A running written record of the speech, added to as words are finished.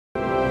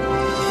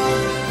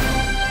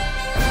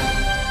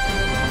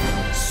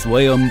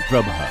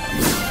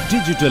SwayamPrabha.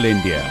 Digital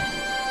India.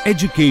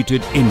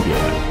 Educated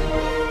India.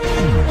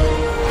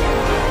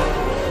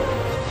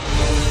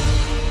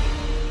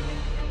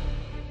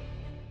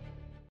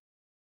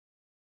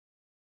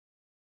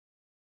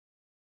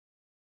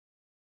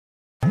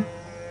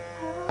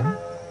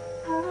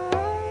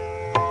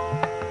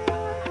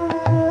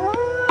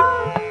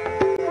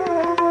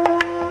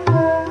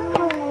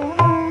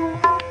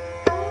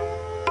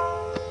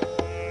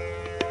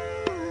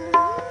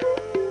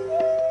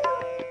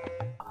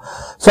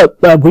 So,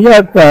 we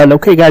are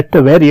looking at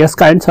various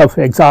kinds of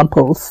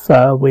examples.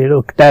 We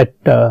looked at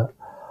the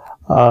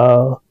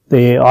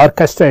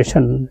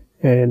orchestration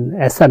in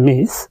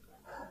SMEs.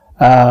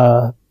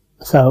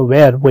 So,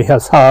 where we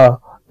have saw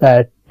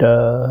that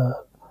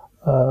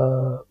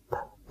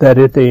there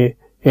is the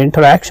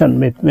interaction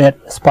with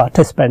various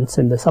participants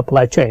in the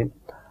supply chain,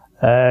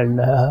 and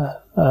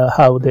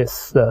how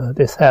this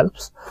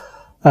helps.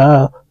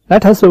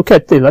 Let us look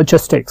at the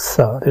logistics.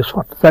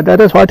 That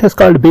is what is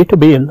called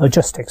B2B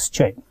logistics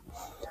chain.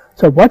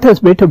 So, what is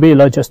B2B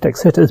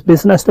logistics? It is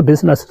business to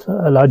business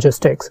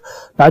logistics.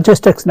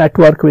 Logistics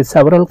network with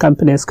several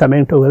companies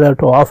coming together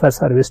to offer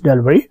service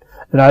delivery.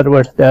 In other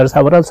words, there are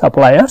several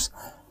suppliers,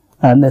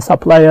 and the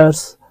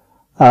suppliers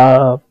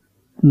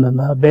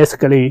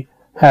basically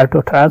have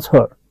to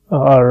transfer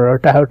or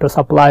have to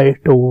supply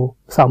to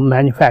some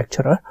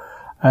manufacturer,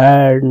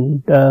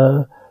 and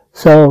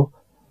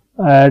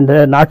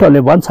not only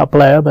one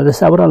supplier, but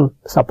several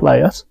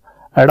suppliers,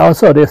 and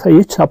also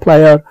each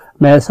supplier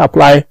may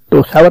supply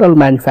to several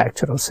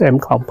manufacturers same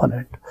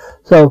component.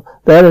 So,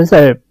 there is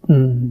a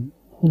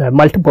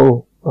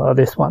multiple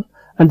this one,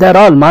 and they are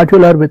all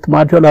modular with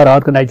modular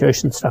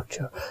organization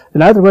structure.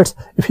 In other words,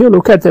 if you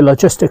look at the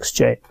logistics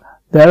chain,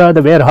 there are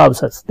the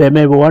warehouses, they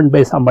may be owned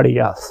by somebody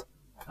else,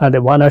 and the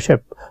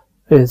ownership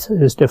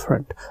is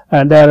different,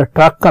 and there are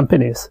truck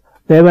companies,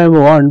 they may be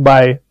owned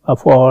by a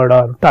Ford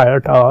or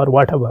Toyota or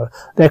whatever.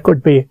 They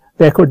could be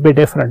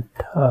different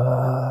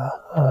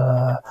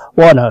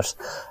owners,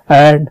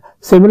 and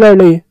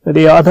similarly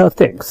the other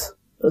things.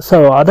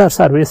 So, other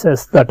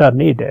services that are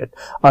needed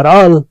are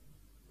all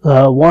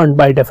owned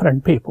by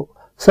different people.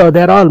 So,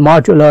 they are all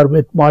modular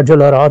with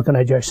modular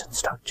organization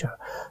structure.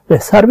 The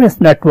service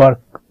network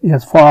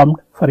is formed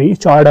for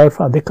each order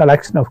from the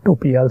collection of 2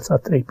 PLs or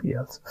 3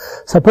 PLs.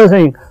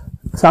 Supposing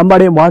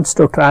somebody wants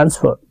to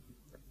transfer,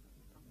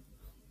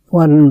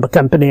 one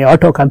company,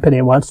 auto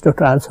company wants to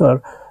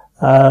transfer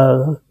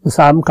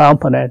some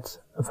components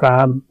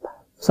from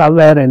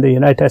somewhere in the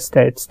United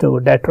States to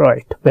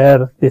Detroit,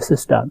 where this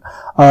is done,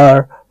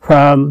 or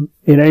from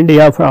in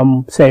India,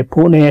 from say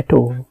Pune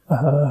to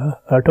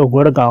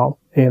Gurgaon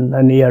in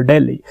near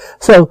Delhi.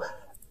 So,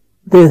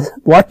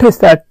 what is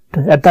that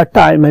at that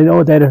time? You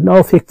know, there is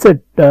no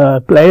fixed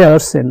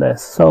players in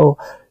this. So,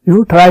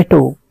 you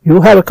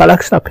have a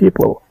collection of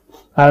people,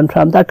 and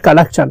from that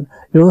collection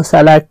you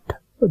select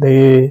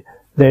the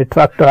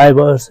truck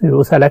drivers,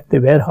 you select the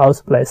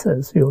warehouse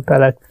places, you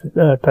select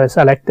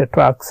the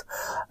trucks,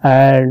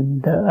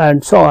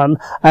 and so on,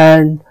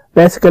 and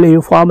basically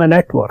you form a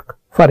network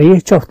for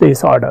each of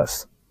these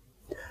orders,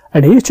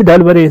 and each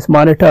delivery is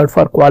monitored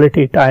for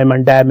quality, time,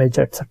 and damage,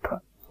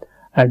 etc.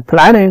 And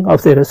planning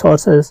of the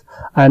resources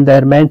and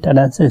their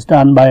maintenance is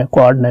done by a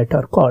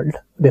coordinator called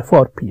the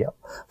 4PL.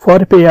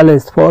 4PL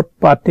is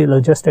 4-party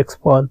logistics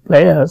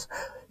players.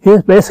 He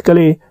is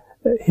basically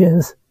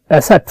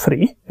asset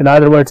free. In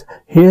other words,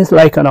 he is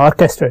like an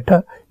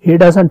orchestrator. He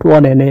doesn't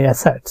own any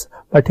assets,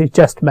 but he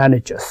just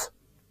manages.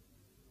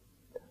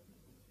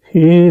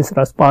 He is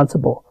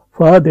responsible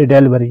for the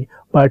delivery,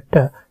 but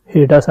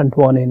he doesn't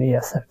own any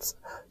assets.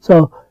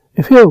 So,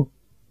 the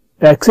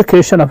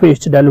execution of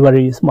each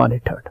delivery is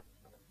monitored.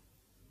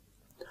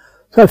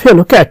 So, if you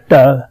look at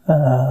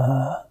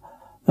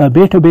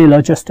B2B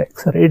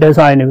logistics,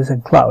 redesign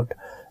using cloud.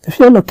 If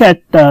you look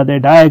at the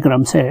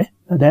diagram, say,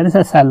 there is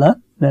a seller,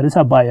 there is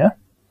a buyer,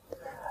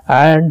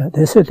 and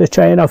this is the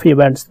chain of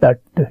events that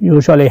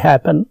usually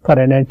happen for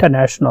an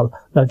international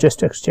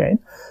logistics chain.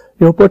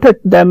 You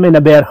put them in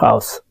a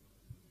warehouse,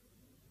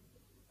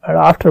 and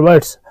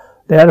afterwards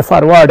they are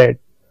forwarded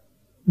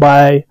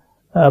by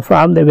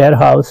from the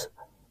warehouse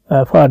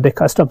for the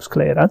customs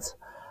clearance,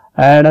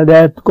 and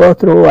they go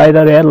through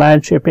either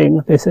airline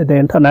shipping, this is the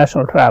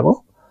international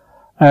travel,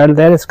 and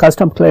there is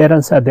customs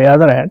clearance at the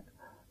other end,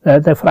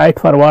 the freight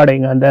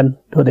forwarding, and then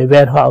to the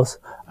warehouse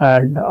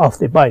and of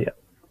the buyer.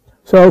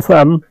 So,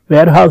 from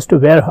warehouse to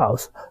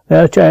warehouse,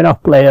 there are a chain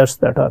of players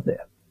that are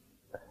there.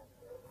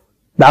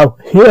 Now,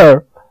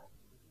 here,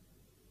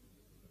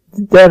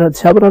 there are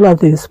several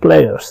of these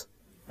players.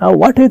 Now,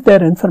 what is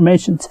their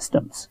information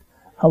systems?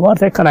 How are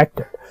they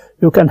connected?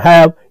 You can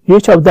have,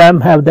 each of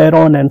them have their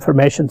own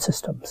information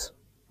systems,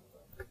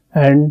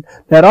 and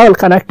they are all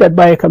connected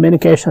by a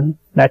communication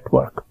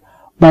network.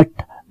 But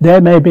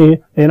they may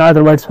be, in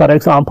other words, for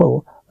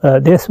example,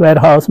 this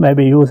warehouse may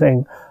be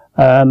using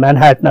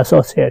Manhattan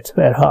Associates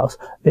warehouse.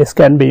 This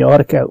can be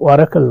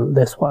Oracle,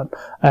 this one,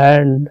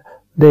 and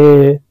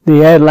the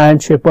airline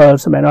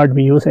shippers may not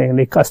be using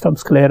the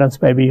customs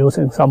clearance, may be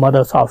using some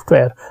other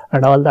software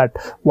and all that.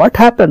 What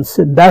happens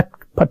in that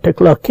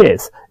particular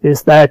case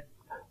is that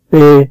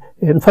the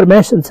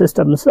information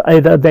systems,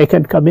 either they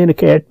can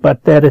communicate,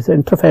 but their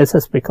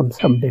interfaces become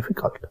some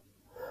difficult.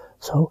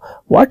 So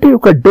what you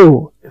could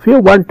do, if you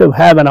want to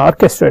have an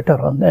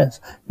orchestrator on this,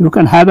 you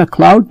can have a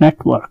cloud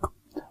network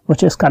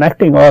which is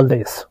connecting all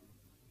this.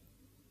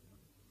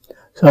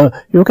 So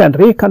you can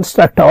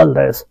reconstruct all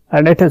this,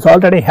 and it is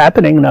already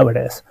happening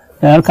nowadays.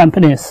 There are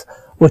companies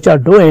which are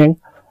doing,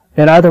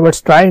 in other words,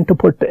 trying to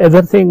put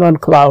everything on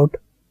cloud,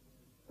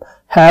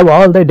 have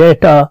all the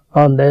data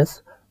on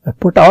this,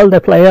 put all the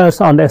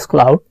players on this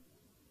cloud,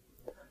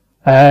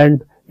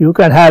 and you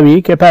can have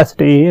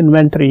e-capacity,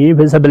 inventory,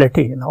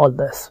 visibility in all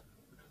this.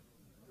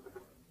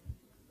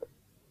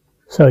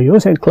 So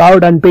using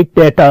cloud and big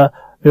data,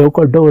 you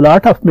could do a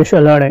lot of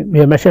machine learning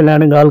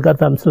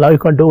algorithms, you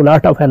could do a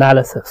lot of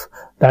analysis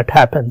that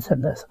happens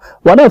in this.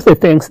 One of the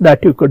things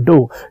that you could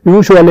do,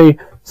 usually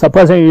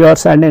supposing you are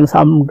sending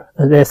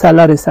the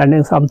seller is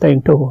sending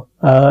something to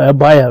a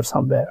buyer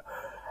somewhere,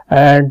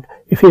 and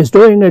if he is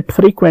doing it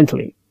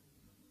frequently,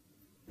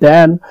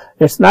 then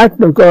it's not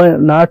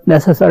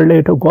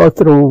necessarily to go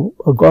through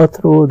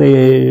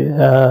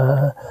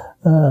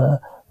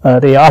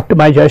the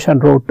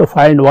optimization route to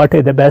find what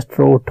is the best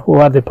route, who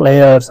are the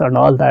players and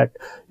all that.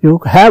 You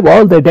have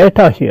all the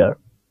data here.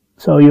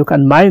 So you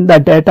can mine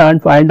that data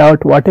and find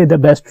out what is the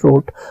best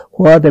route,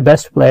 who are the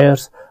best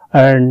players,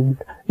 and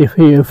if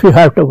you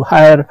have to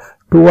hire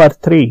 2 or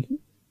 3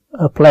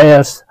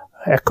 players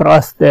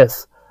across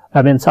this,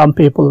 I mean some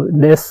people in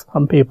this,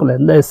 some people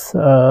in this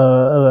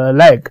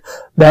leg,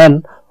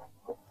 then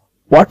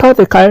what is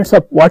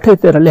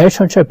the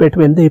relationship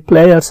between the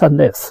players and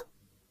this,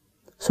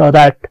 so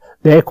that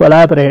they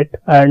collaborate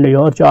and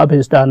your job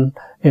is done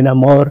in a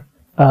more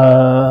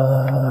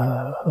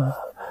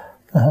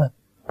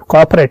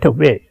cooperative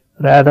way,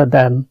 rather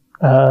than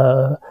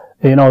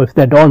if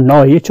they don't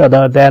know each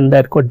other, then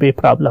there could be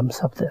problems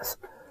of this.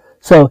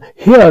 So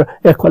here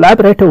a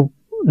collaborative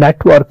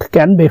network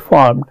can be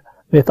formed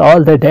with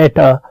all the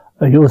data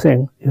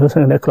using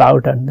the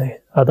cloud and the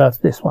others,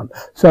 this one.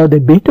 So the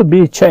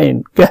B2B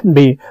chain can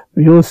be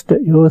used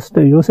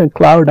using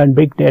cloud and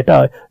big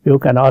data. You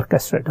can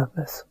orchestrate on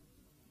this.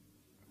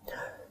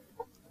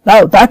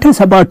 Now that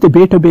is about the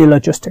B2B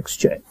logistics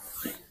chain.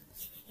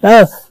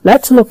 Now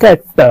let's look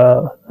at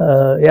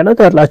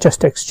another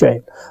logistics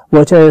chain,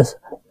 which is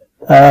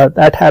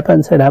that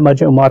happens in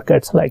emerging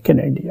markets like in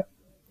India.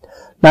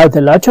 Now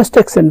the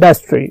logistics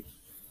industry,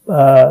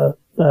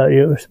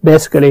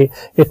 basically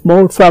it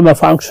moved from a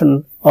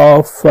function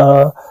of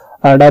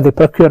under the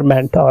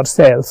procurement or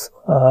sales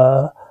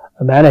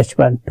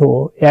management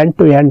to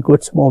end-to-end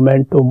goods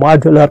movement to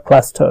modular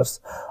clusters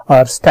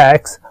or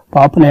stacks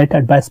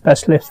populated by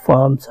specialist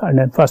firms and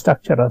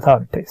infrastructure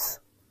authorities.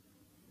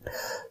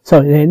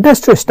 So the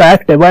industry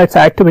stack divides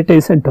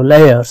activities into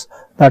layers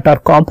that are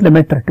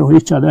complementary to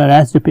each other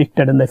as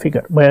depicted in the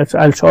figure.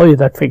 I'll show you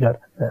that figure.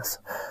 Yes.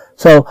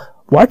 So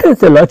what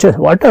does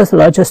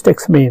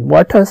logistics mean?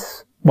 What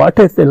is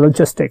the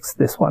logistics,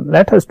 this one?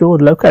 Let us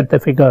look at the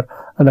figure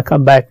and I'll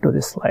come back to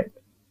this slide.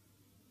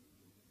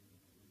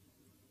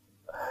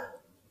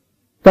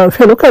 Now if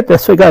you look at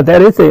this figure,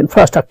 there is the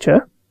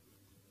infrastructure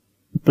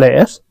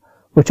players,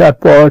 which are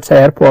ports,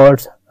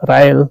 airports,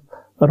 rail,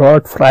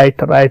 road freight,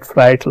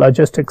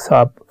 logistics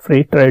hub,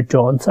 free trade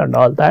zones and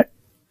all that.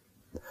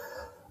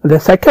 The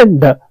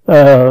second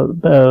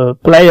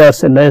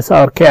players in this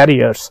are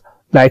carriers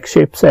like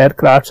ships,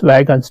 aircrafts,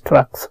 wagons,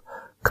 trucks,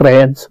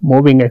 cranes,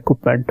 moving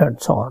equipment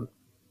and so on.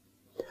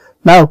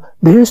 Now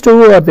these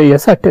two are the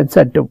asset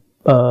incentive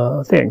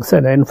things.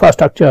 In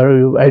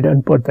infrastructure, I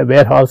didn't put the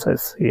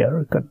warehouses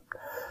here.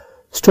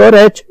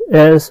 Storage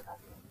is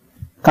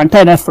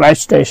container freight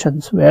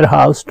stations,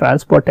 warehouse,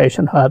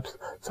 transportation hubs,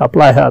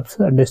 supply hubs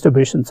and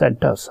distribution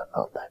centers and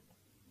all that.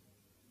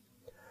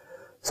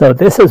 So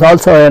this is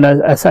also an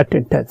asset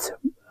intensive,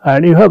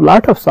 and you have a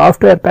lot of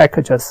software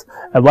packages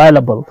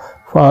available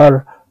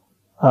for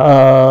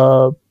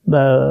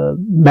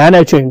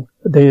managing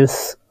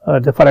this.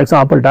 For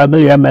example,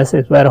 WMS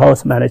is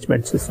warehouse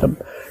management system,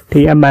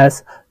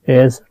 TMS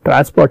is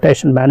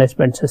transportation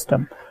management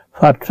system.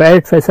 For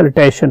trade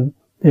facilitation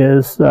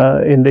is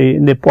in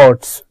the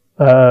ports,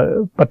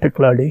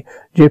 particularly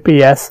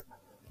GPS,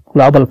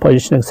 global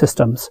positioning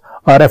systems,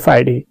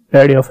 RFID,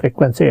 radio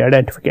frequency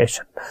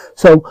identification.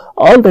 So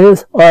all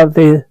these are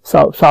the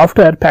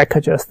software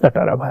packages that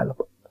are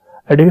available.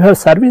 And you have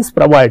service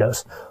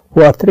providers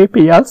who are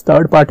 3PLs,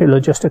 third-party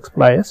logistics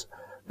players.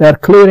 They are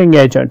clearing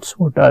agents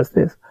who does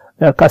this.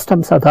 They are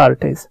customs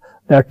authorities.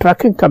 They are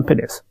trucking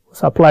companies who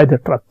supply the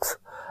trucks.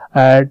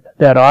 And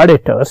they are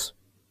auditors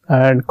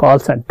and call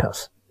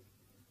centers.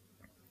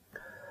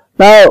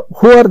 Now,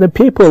 who are the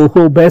people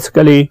who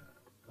basically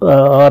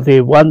are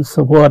the ones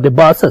who are the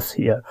bosses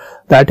here?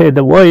 That is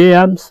the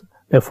OEMs,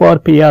 the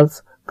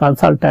 4PLs,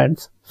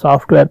 consultants,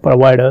 software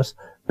providers,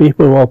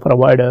 BPO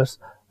providers,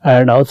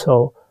 and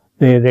also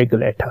the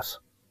regulators.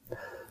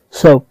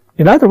 So,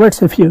 in other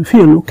words, if you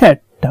look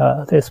at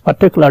this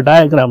particular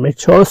diagram, it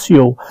shows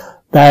you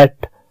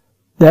that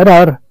there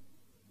are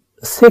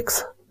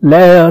 6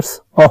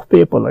 layers of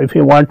people. If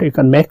you want, you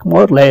can make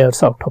more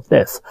layers out of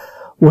this,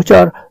 which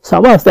are,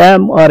 some of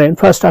them are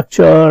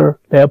infrastructure,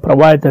 they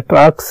provide the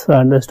trucks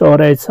and the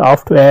storage,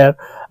 software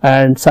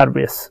and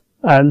service,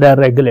 and their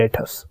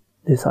regulators.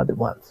 These are the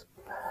ones.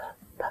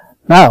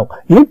 Now,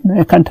 in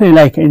a country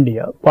like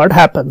India, what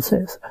happens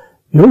is,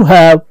 you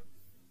have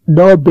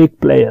no big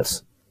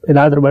players. In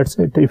other words,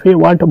 if you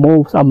want to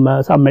move some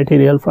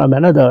material from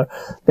another,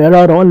 there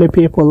are only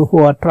people who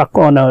are truck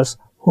owners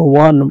who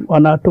own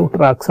 1 or 2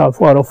 trucks or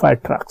 4 or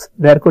 5 trucks.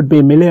 There could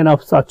be million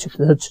of such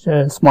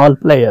small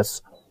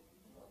players.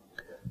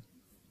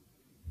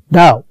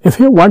 Now, if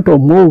you want to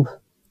move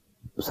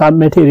some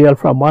material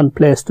from one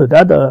place to the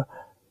other,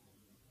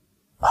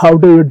 how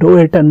do you do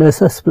it in this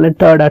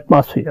splintered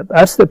atmosphere?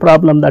 That's the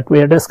problem that we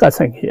are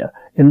discussing here.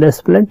 In this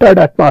splintered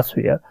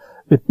atmosphere,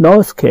 with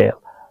no scale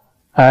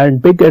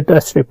and big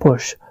industry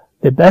push,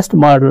 the best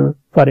model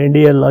for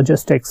Indian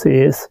logistics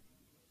is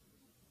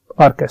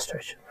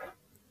orchestration.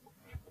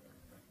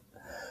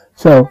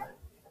 So,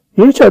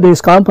 each of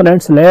these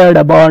components layered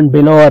upon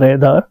below or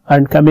other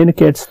and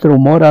communicates through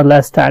more or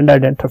less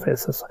standard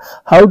interfaces.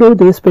 How do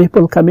these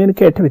people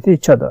communicate with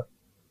each other?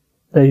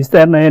 Is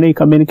there any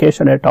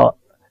communication at all?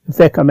 If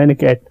they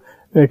communicate,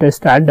 it is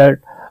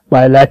standard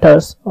by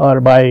letters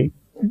or by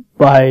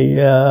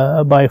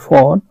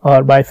phone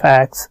or by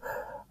fax,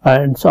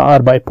 and so, or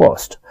by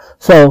post.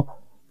 So,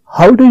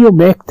 how do you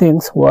make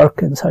things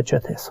work in such a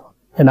this?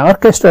 An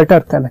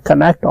orchestrator can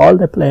connect all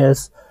the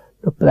players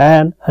to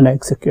plan and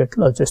execute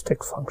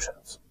logistic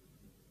functions.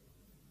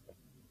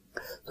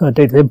 So, it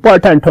is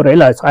important to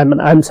realize, I'm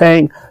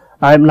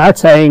not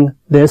saying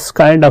this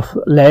kind of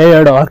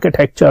layered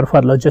architecture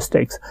for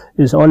logistics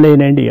is only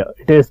in India.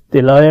 It is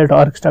the layered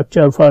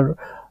architecture for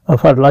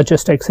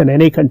logistics in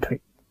any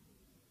country.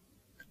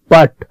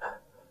 But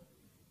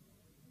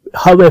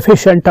how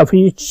efficient of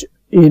each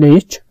in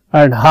each,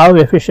 and how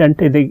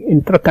efficient is the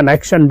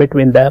interconnection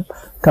between them,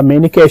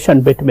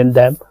 communication between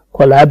them,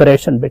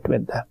 collaboration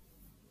between them.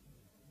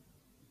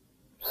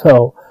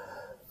 So,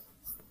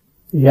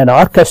 an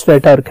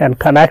orchestrator can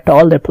connect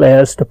all the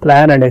players to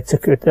plan and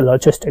execute the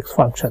logistics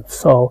functions.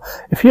 So,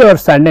 if you are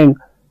sending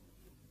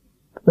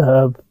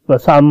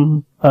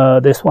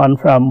this one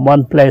from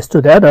one place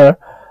to the other,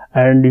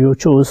 and you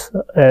choose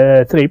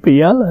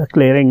 3PL,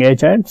 clearing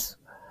agents,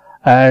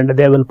 and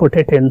they will put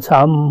it in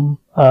some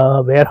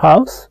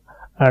warehouse,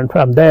 and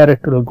from there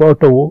it will go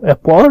to a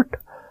port,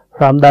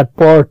 from that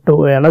port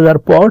to another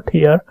port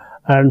here,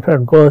 and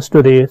it goes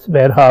to this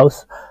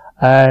warehouse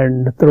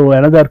and through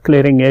another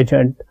clearing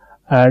agent,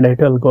 and it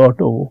will go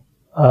to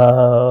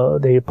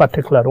the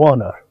particular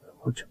owner,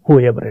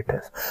 whoever it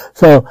is.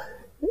 So,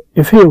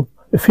 if you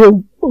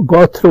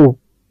go through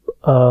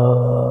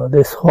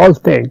this whole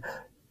thing,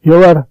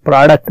 your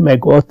product may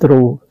go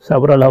through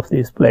several of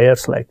these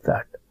players like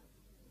that.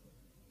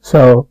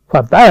 So,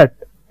 for that,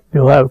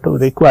 you have to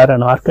require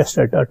an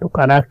orchestrator to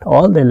connect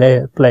all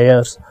the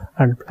players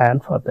and plan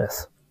for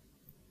this.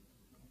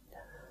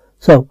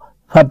 So,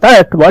 for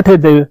that, what is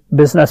the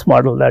business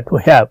model that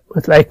we have?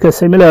 It's like a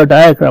similar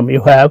diagram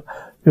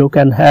you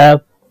can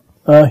have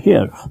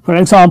here. For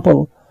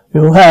example,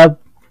 you have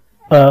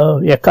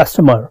a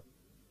customer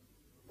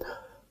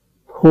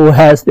who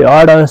has the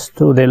orders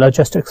to the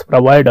logistics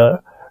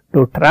provider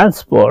to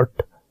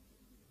transport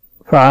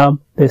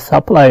from the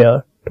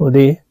supplier to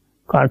the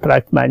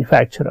contract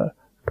manufacturer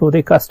to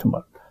the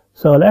customer.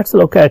 So, let's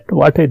look at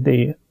what is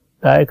the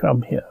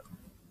diagram here.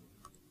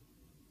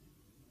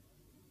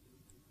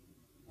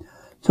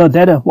 So,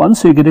 there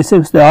once he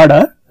receives the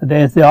order,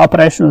 there is the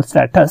operational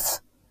status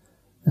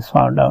is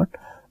found out,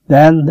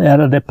 then there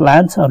are the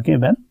plans are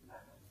given,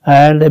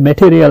 and the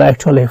material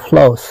actually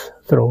flows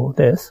through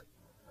this,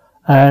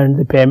 and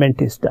the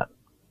payment is done.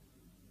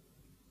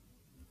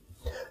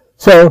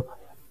 So,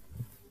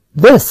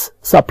 this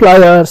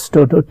suppliers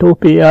to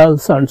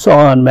 2PLs and so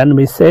on, when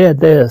we say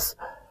this,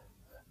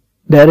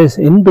 there is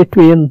in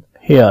between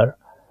here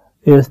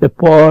is the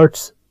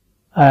ports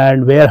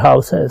and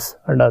warehouses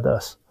and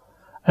others.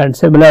 And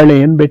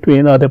similarly, in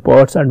between are the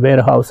ports and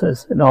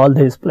warehouses in all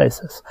these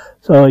places.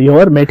 So,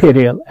 your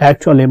material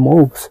actually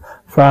moves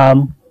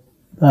from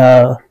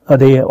all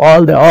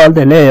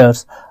the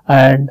layers,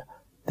 and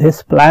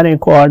this planning,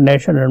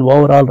 coordination and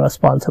overall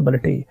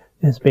responsibility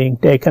is being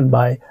taken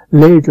by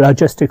lead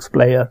logistics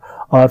player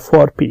or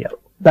 4PL.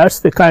 That's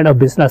the kind of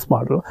business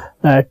model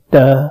that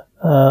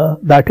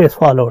that is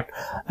followed,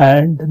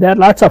 and there are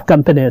lots of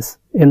companies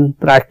in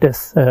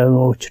practice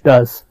which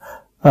does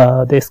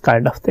this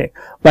kind of thing.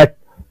 But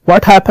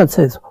what happens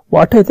is,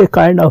 what is the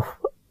kind of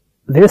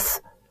this,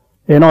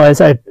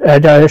 as I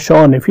have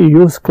shown, if you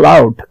use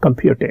cloud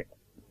computing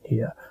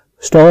here,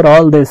 store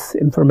all this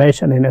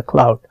information in a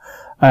cloud,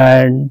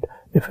 and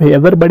if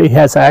everybody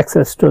has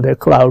access to the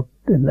cloud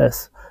in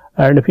this,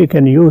 and if you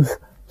can use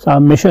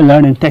some machine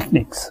learning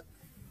techniques,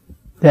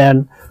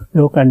 then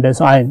you can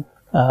design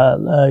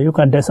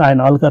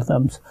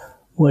algorithms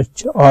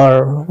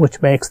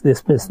which makes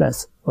this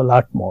business a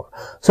lot more.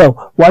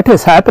 So what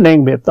is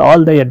happening with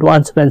all the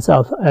advancement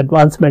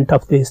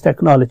of these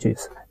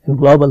technologies in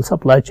global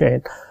supply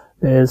chain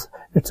is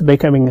it's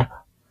becoming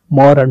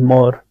more and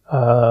more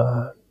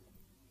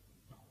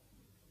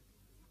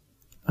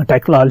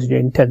technology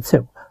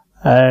intensive,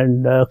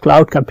 and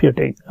cloud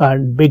computing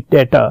and big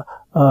data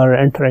are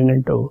entering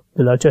into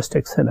the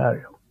logistics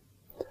scenario.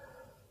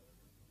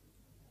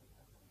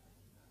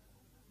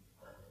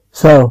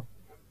 So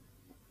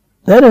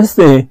there is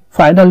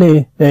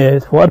finally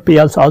the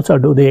 4PLs also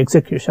do the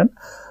execution.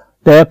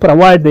 They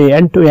provide the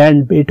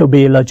end-to-end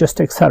B2B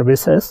logistics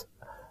services.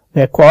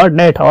 They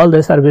coordinate all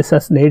the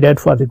services needed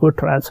for the good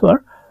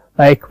transfer,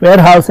 like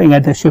warehousing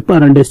at the shipper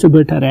and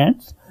distributor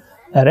ends,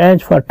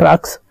 arrange for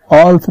trucks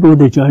all through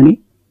the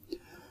journey,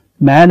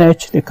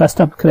 manage the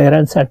customs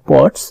clearance at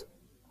ports,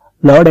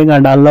 loading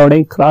and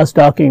unloading,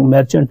 cross-docking,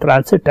 merchant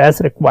transit as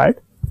required,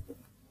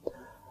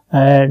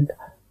 and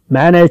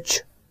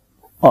manage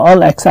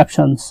all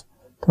exceptions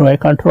through a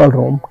control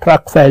room,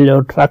 truck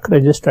failure, truck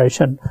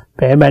registration,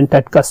 payment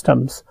at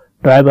customs,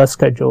 driver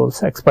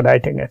schedules,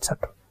 expediting,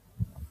 etc.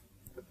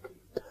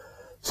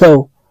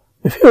 So,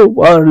 if you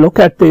look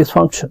at these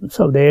functions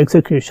of the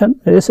execution,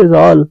 this is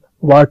all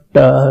what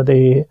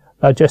the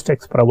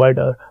logistics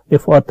provider, the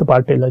fourth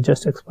party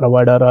logistics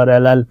provider or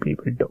LLP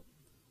will do.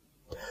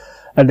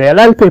 And the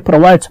LLP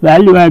provides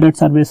value added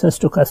services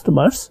to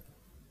customers,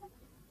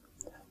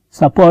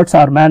 supports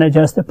or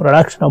manages the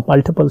production of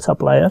multiple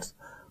suppliers,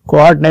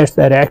 coordinates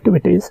their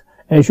activities,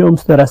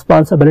 assumes the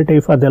responsibility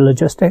for the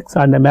logistics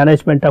and the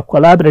management of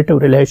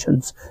collaborative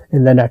relations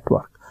in the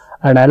network,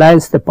 and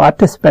aligns the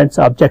participants'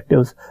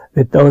 objectives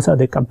with those of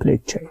the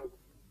complete chain.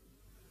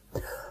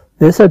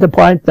 This is the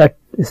point that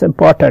is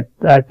important,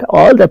 that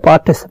all the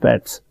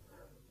participants,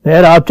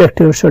 their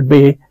objectives should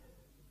be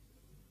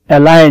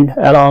aligned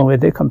along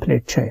with the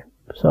complete chain.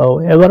 So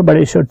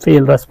everybody should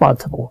feel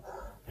responsible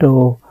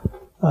to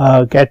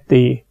get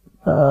the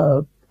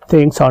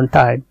things on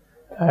time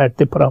at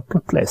the proper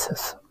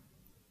places.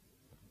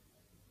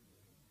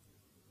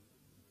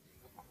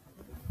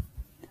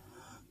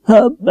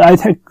 I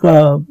think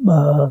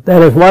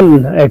there is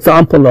one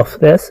example of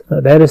this.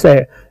 There is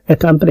a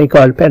company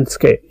called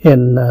Penske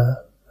in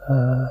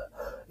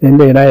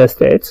the United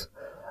States,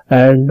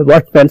 and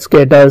what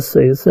Penske does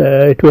is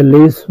it will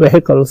lease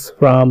vehicles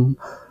from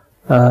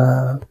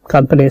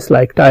companies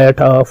like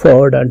Toyota,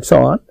 Ford, and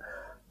so on,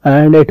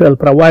 and it will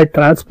provide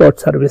transport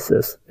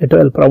services. It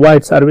will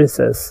provide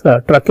services,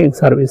 trucking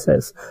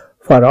services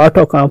for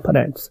auto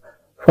components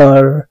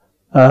for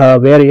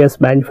various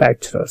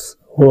manufacturers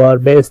who are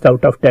based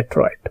out of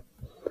Detroit.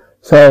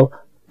 So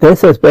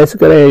this is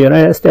basically a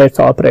United States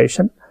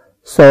operation.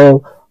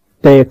 So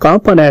the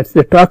components,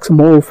 the trucks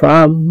move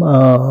from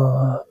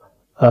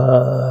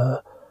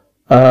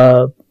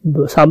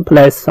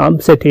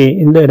some city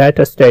in the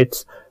United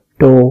States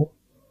to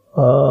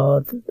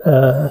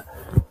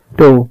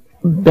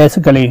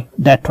basically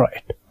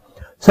Detroit.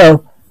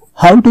 So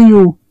how do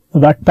you,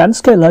 what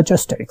Penske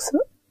Logistics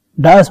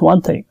does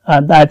one thing,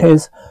 and that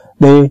is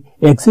the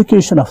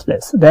execution of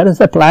this. There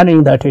is a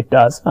planning that it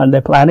does, and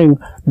the planning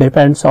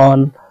depends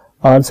on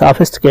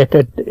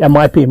sophisticated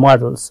MIP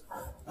models,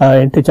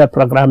 integer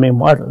programming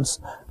models.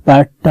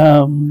 But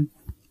in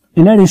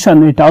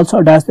addition, it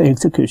also does the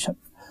execution.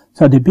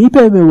 So the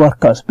BPO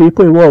workers,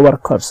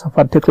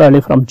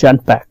 particularly from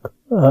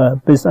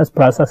Genpact, business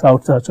process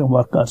outsourcing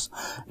workers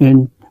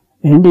in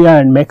India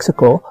and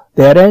Mexico,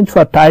 they arrange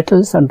for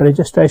titles and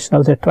registration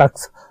of the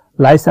trucks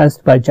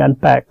licensed by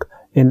Genpact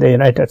in the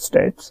United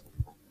States.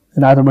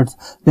 In other words,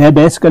 they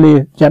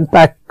basically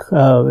Genpact,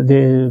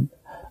 the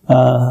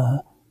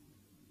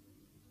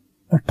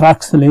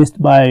trucks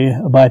leased by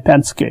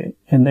Penske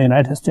in the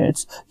United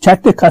States,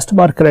 check the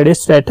customer credit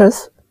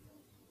status,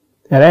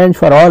 arrange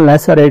for all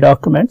necessary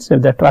documents.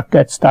 If the truck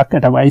gets stuck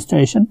at a weigh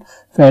station,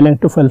 failing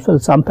to fulfill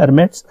some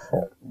permits,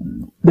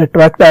 the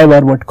truck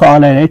driver would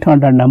call an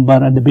 800 number,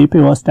 and the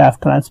BPO staff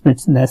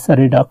transmits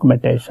necessary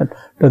documentation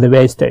to the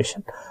weigh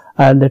station,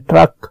 and the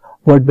truck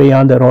would be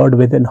on the road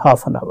within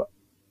half an hour.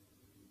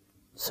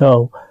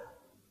 So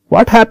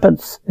what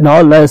happens in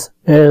all this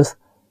is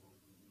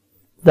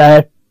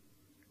that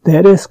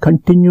there is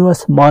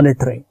continuous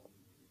monitoring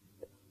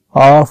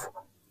of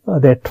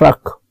the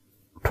truck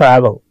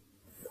travel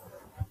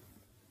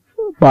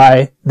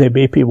by the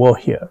BPO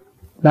here.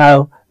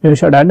 Now, you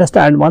should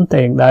understand one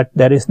thing, that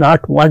there is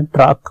not one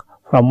truck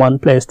from one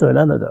place to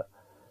another.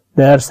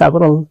 There are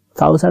several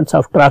thousands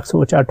of trucks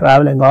which are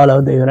traveling all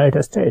over the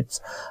United States.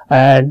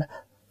 And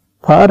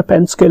for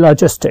Penske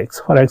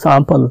Logistics, for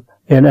example,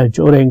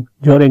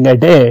 during a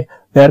day,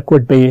 there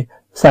could be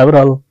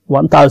several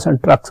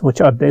 1,000 trucks which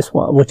are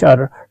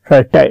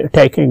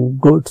taking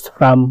goods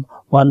from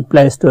one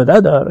place to the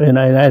other in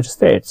the United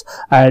States,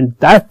 and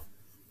that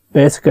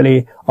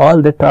basically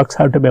all the trucks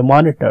have to be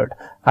monitored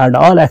and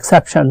all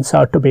exceptions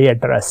are to be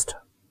addressed.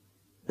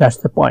 That's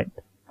the point.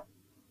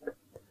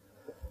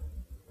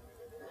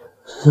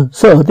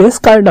 So this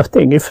kind of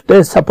thing, if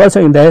this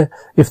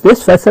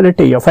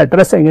facility of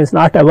addressing is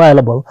not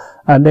available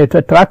and if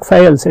the truck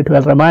fails, it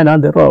will remain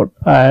on the road,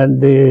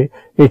 and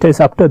it is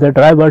up to the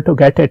driver to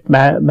get it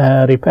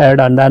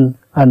repaired and then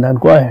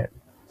go ahead.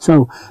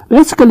 So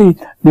basically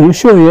the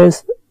issue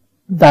is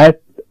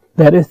that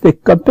there is the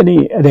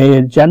company,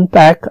 the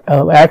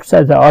Genpact acts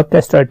as the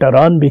orchestrator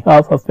on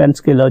behalf of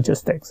Penske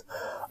Logistics,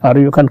 or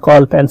you can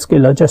call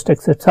Penske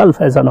Logistics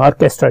itself as an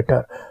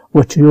orchestrator,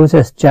 which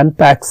uses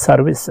Genpact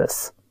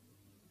services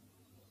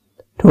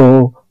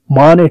to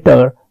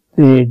monitor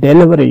the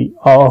delivery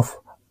of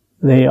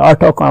the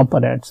auto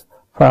components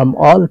from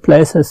all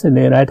places in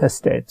the United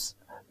States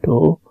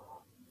to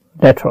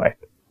Detroit.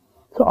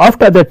 So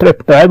after the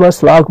trip,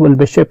 driver's log will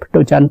be shipped to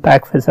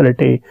Genpact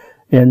facility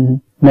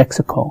in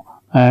Mexico,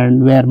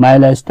 and where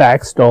mileage,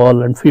 tax,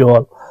 toll and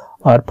fuel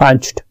are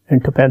punched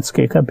into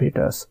Penske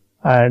computers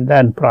and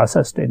then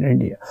processed in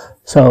India.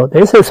 So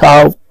this is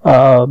how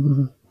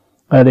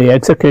the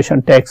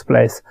execution takes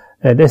place.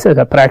 This is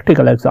a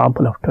practical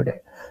example of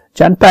today.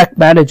 Genpact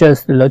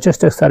manages the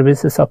logistics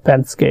services of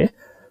Penske,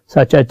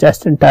 such as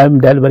just-in-time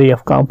delivery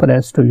of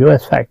components to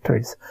US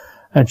factories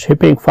and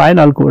shipping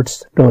final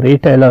goods to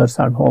retailers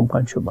and home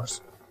consumers.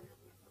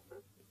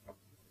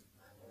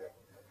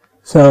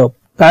 So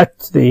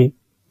that's the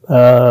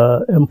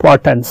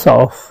importance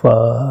of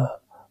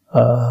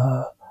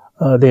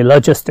the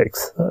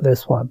logistics,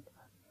 this one.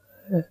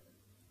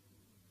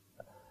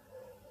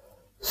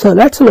 So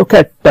let's look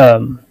at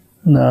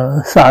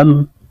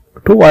some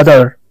two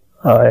other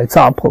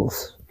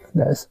examples.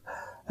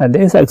 And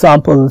these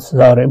examples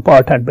are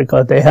important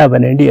because they have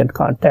an Indian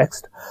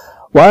context.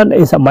 One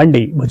is a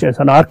mandi, which is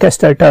an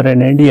orchestrator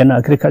in Indian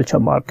agriculture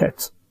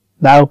markets.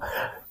 Now,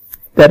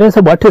 there is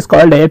what is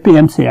called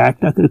APMC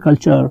Act,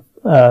 Agriculture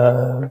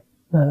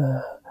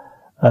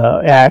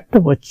Act,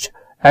 which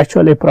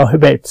actually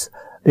prohibits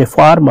the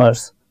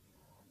farmers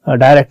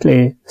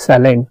directly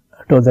selling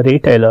to the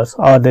retailers,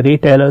 or the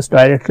retailers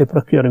directly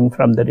procuring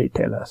from the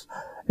retailers.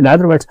 In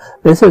other words,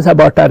 this is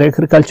about our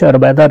agriculture,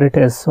 whether it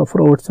is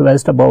fruits,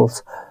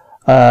 vegetables,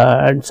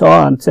 and so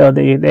on. So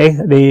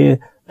the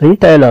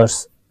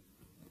retailers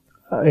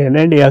in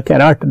India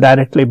cannot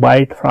directly buy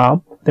it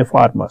from the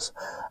farmers.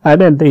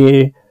 And then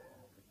the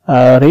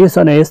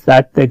reason is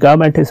that the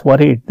government is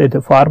worried that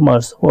the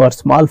farmers who are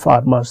small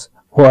farmers,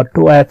 who are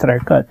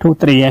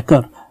 2-3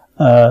 acre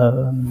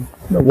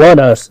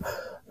owners,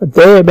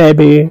 they may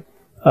be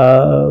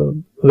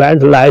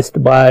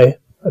vandalized by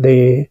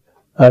the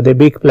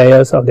big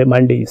players of the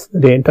mandis,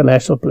 the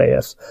international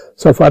players.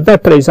 So for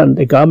that reason,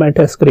 the government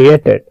has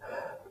created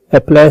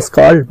a place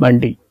called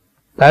mandi.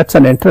 That's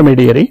an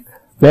intermediary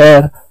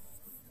where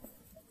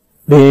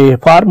the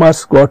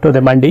farmers go to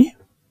the mandi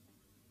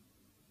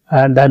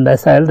and then they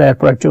sell their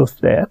produce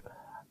there,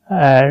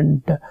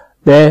 and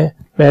they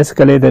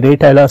basically, the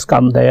retailers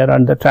come there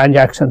and the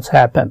transactions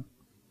happen.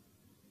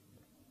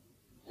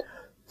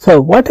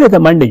 So what is the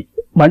mandi?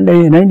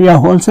 Mandi in India,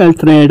 wholesale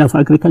trade of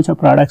agriculture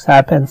products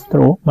happens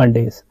through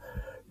mandis.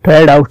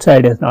 Trade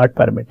outside is not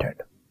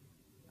permitted.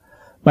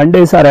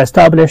 Mandis are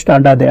established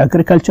under the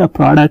Agriculture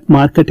Product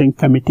Marketing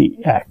Committee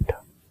Act,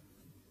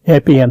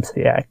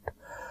 APMC Act,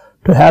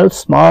 to help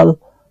small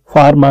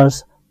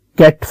farmers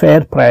get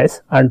fair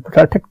price and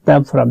protect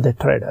them from the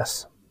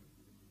traders.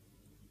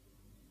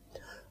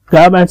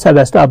 Governments have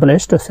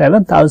established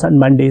 7,000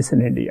 mandis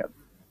in India.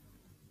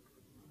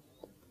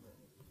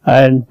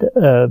 And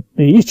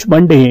each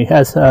mandi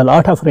has a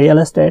lot of real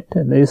estate.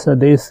 These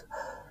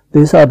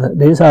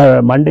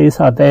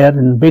mandis are there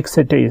in big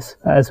cities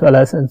as well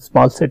as in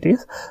small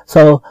cities.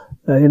 So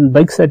in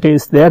big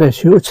cities there is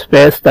huge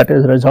space that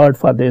is reserved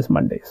for these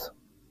mandis.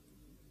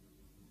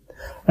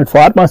 And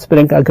farmers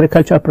bring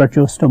agriculture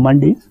produce to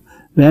mandis,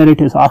 where it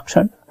is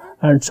auctioned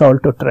and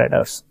sold to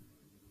traders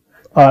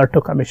or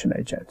to commission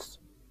agents.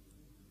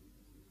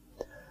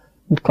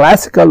 In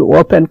classical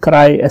open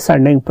cry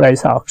ascending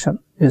price auction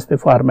is the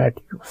format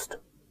used.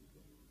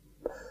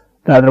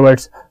 In other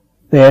words,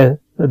 the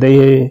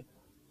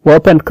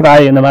open cry,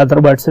 in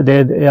other words,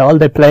 all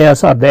the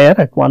players are there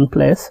at one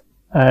place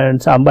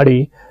and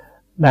somebody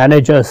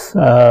manages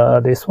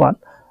this one,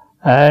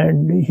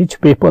 and each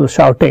people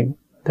shouting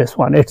this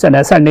one. It's an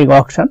ascending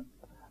auction.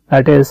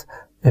 That is,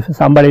 if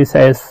somebody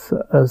says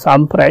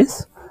some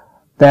price,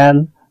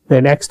 then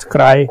the next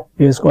cry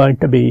is going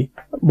to be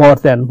more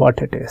than what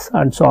it is,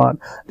 and so on.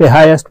 The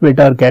highest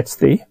bidder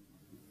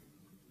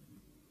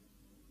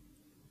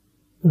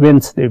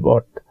wins the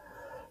vote.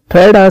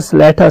 Traders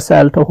later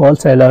sell to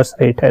wholesalers,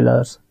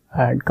 retailers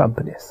and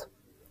companies.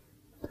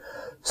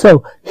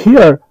 So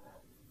here,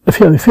 if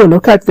you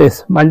look at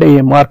this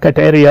mandi market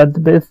area,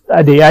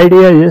 the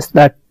idea is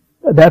that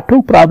there are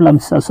two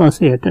problems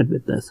associated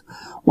with this.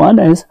 One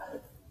is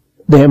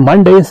the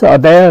mandis are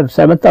there,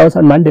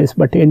 7,000 mandis,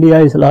 but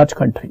India is a large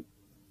country.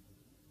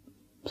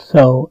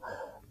 So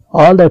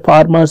all the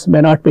farmers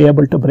may not be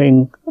able to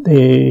bring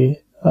their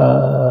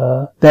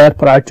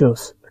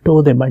produce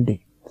to the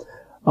mandi.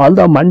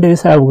 Although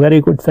mandis have very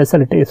good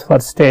facilities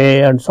for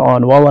stay and so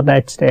on,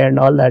 overnight stay and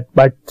all that,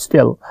 but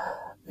still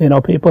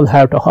people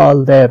have to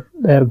haul their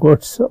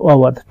goods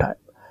over the time.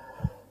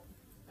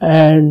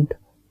 And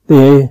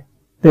the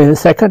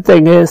second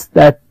thing is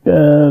that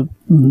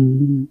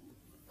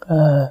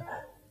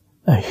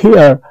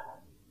here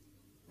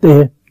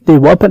the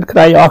open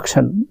cry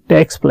auction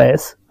takes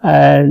place,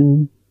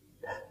 and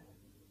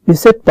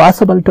is it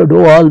possible to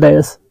do all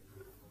this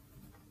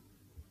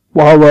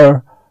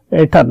over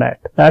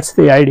internet? That's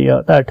the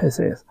idea that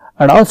is.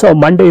 And also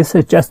Mondays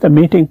is just a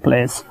meeting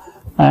place,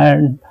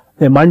 and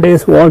the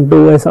Mondays won't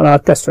do as an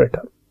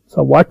orchestrator.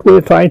 So what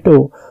we're trying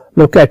to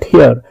look at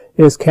here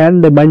is,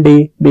 can the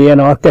Monday be an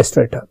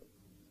orchestrator?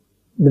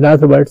 In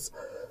other words,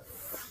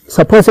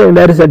 supposing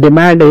there is a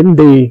demand in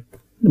the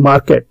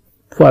market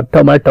for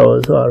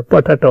tomatoes or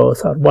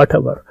potatoes or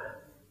whatever,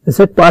 is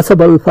it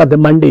possible for the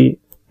Monday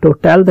to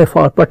tell the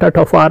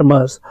potato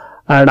farmers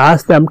and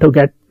ask them to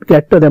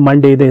get to the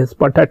Monday these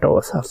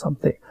potatoes or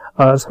something?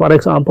 Or for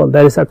example,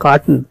 there is a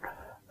cotton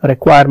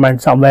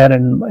requirement somewhere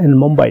in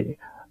Mumbai,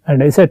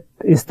 and is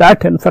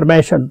that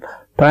information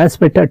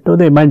transmitted to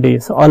the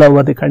Mandis all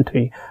over the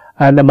country,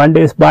 and the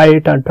Mandis buy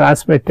it and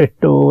transmit it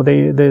to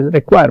the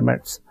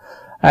requirements,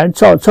 and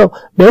so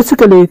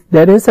basically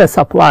there is a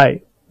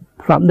supply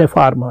from the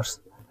farmers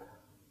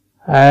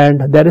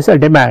and there is a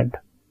demand,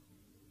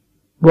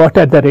 both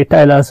at the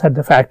retailers, at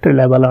the factory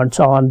level, and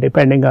so on,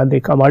 depending on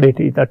the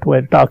commodity that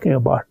we're talking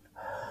about.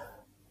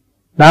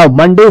 Now,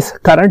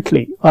 Mandis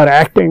currently are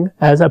acting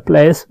as a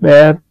place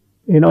where,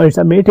 it's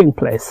a meeting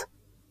place.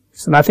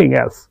 It's nothing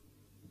else.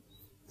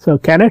 So,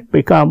 can it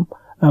become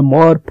a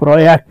more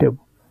proactive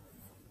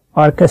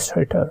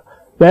orchestrator,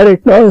 where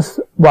it knows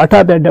what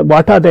are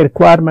the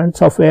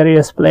requirements of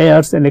various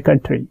players in the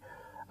country,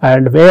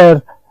 and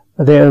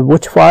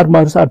which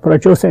farmers are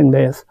producing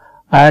this,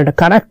 and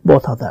connect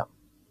both of them?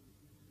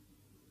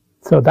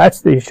 So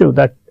that's the issue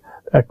that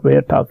we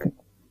are talking.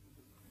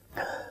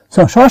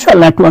 So social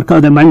network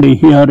of the Mandi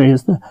here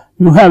is,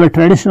 you have a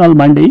traditional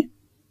Mandi,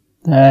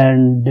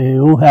 and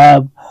you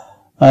have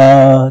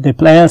the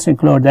players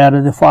include, there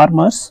are the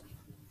farmers,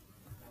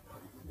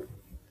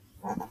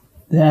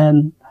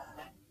 then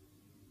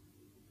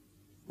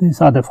these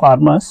are the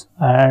farmers,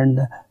 and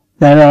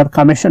there are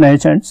commission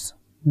agents.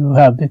 You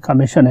have the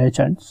commission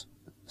agents,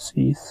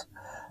 Cs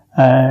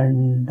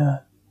and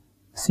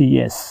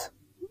Cs,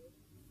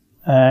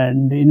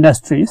 and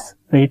industries,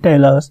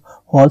 retailers,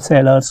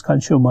 wholesalers,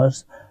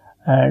 consumers,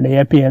 and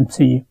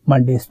APMC,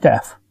 Mandi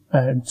staff,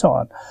 and so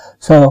on.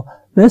 So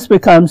this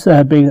becomes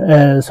a big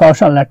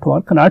social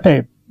network, not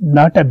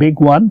a big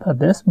one for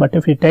this, but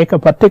if you take a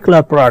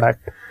particular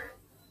product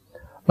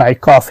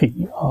like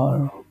coffee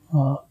or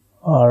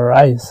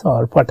rice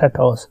or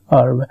potatoes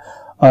or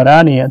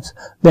onions,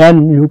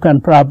 then you can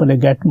probably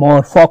get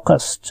more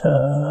focused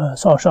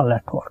social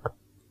network.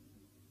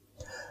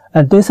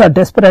 And these are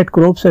disparate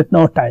groups with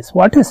no ties.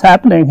 What is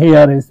happening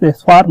here is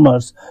these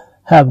farmers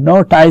have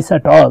no ties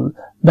at all,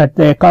 but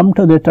they come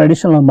to the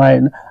traditional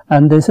mine,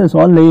 and this is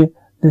only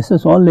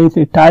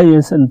the tie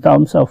is in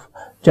terms of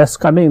just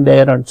coming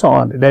there and so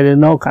on. There is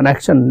no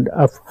connection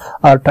of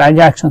or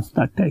transactions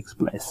that takes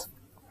place.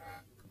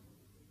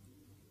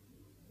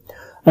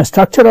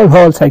 Structural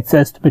holes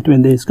exist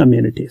between these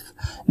communities.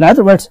 In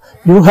other words,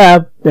 you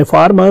have the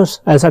farmers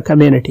as a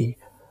community,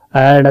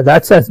 and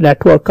that's a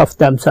network of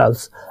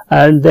themselves,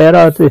 and there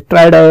are the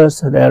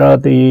traders, there are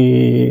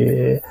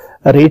the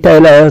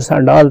retailers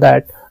and all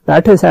that.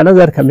 That is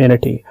another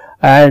community,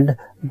 and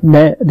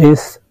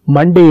this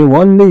Mandi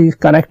only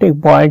connecting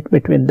point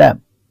between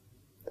them.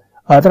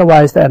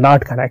 Otherwise they are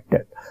not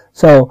connected.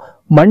 So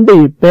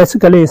Mandi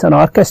basically is an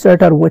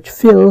orchestrator which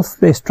fills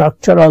the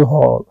structural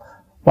hole.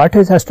 What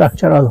is a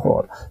structural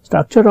hole?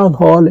 Structural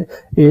hole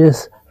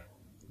is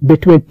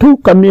between two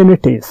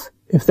communities.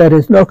 If there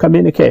is no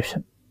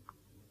communication,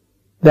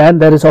 then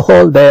there is a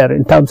hole there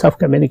in terms of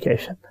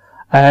communication,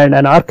 and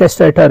an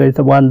orchestrator is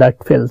the one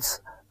that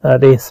fills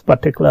these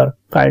particular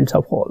kinds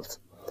of holes.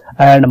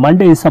 And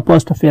Mandi is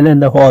supposed to fill in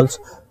the holes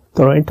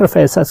through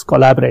interfaces,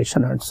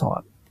 collaboration, and so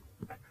on.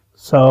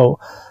 So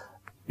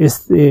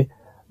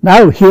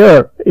now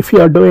here, if you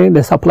are doing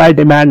the supply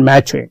demand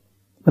matching,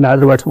 in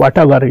other words,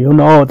 whatever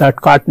that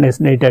cotton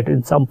is needed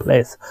in some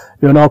place,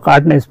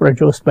 cotton is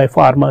produced by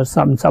farmers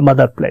some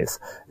other place.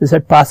 Is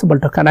it possible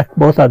to connect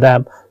both of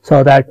them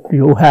so that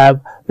you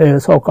have the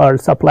so-called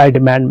supply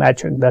demand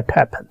matching that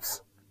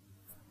happens?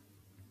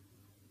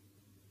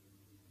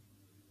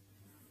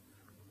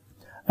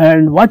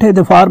 And what is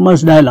the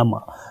farmer's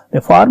dilemma?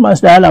 The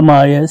farmer's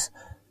dilemma is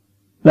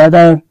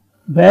where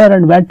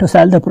and when to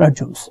sell the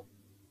produce.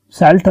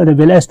 Sell to the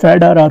village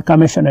trader or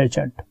commission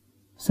agent.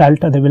 Sell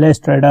to the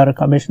village trader or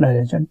commissioner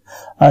agent,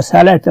 or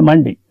sell at the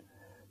Mandi.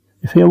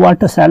 If you want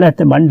to sell at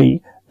the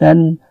Mandi,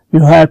 then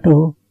you have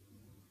to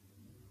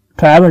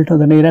travel to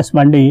the nearest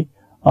Mandi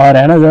or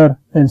another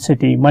in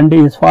city. Mandi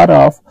is far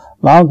off,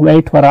 long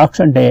wait for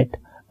auction date,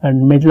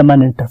 and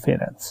middleman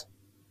interference.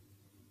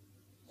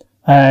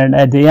 And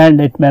at the end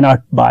it may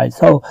not buy.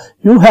 So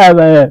you have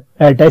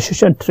a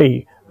decision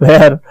tree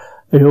where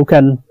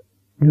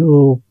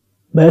you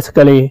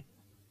basically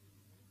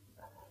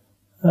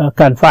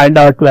can find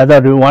out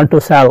whether you want to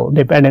sell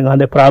depending on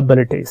the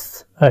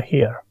probabilities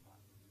here.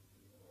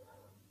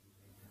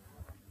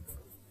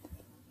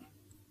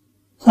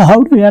 So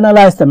how do we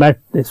analyze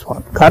this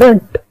one?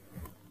 Current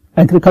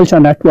agriculture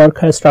network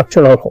has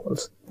structural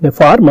holes. The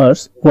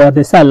farmers, who are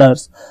the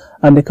sellers,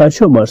 and the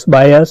consumers,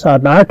 buyers, are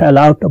not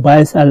allowed to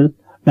buy sell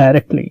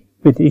directly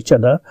with each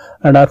other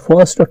and are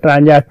forced to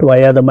transact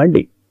via the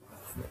mandi.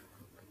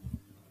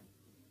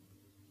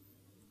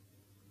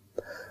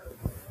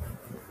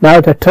 Now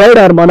the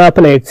trader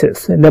monopoly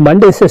exists. In the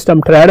mandi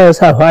system, traders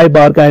have high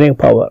bargaining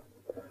power.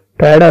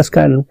 Traders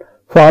can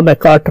form a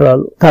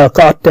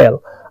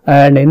cartel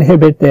and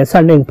inhibit the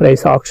ascending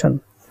price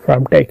auction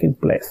from taking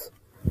place.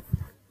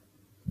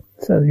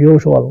 It's a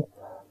usual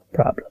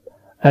problem.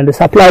 And the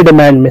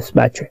supply-demand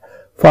mismatch.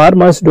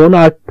 Farmers do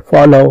not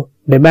follow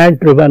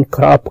demand-driven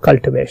crop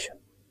cultivation.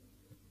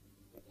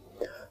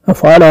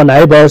 Follow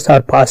neighbors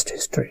or past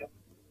history.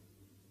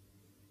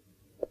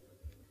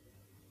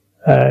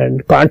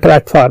 And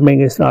contract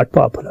farming is not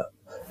popular.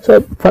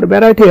 So for a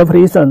variety of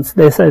reasons,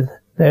 they said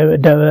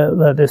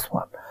this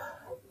one.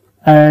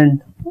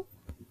 And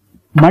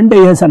mandi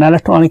is an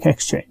electronic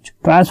exchange.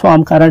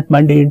 Transform current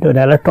mandi into an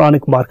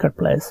electronic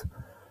marketplace,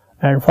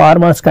 and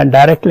farmers can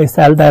directly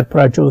sell their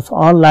produce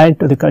online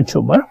to the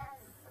consumer.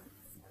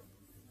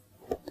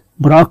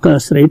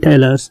 Brokers,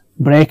 retailers,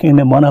 breaking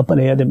the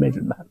monopoly of the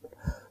middleman.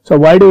 So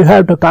why do you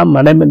have to come?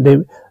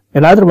 In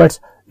other words,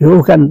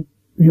 you can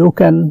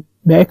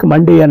make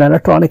mandi an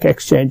electronic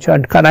exchange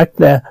and connect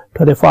to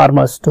the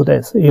farmers to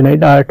this. You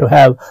need to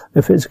have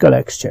the physical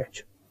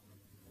exchange.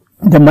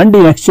 The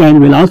mandi exchange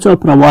will also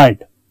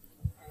provide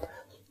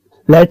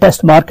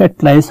latest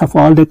marketplace of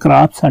all the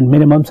crops and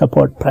minimum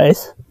support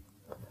price.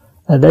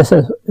 And this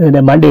is,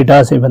 the mandi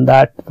does even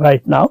that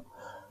right now.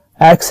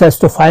 Access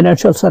to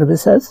financial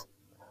services,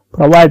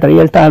 provide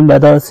real-time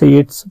weather,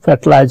 seeds,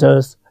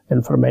 fertilizers,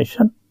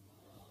 information,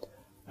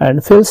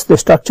 and fills the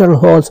structural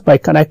holes by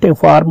connecting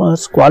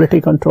farmers,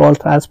 quality control,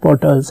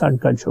 transporters,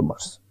 and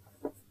consumers.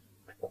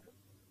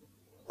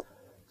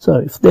 So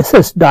if this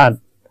is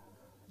done,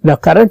 now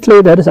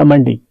currently there is a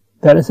mandi,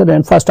 there is an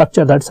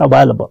infrastructure that's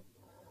available,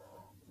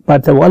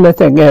 but the only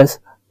thing is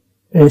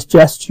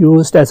just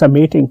used as a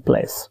meeting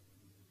place.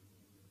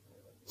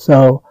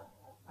 So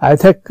I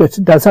think it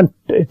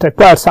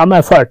requires some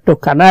effort to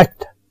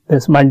connect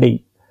this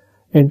mandi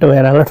into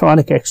an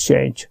electronic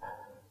exchange,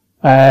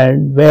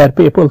 and where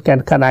people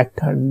can connect,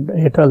 and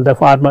it will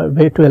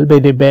be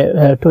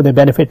to the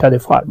benefit of the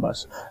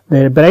farmers.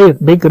 The very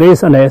big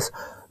reason is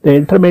the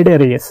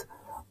intermediaries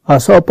are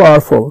so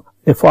powerful.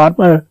 The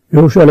farmer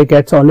usually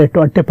gets only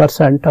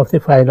 20% of the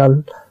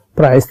final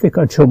price the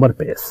consumer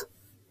pays.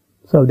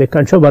 So the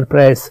consumer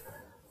pays,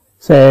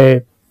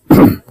 say,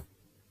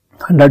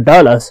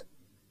 $100,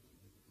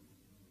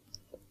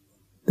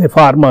 the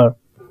farmer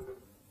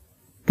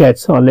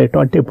gets only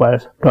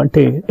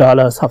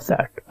 $20 of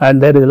that,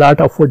 and there is a lot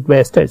of food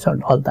wastage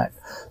and all that.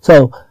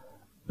 So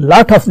a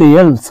lot of the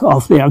ills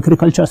of the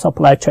agriculture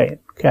supply chain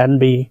can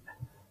be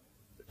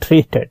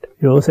treated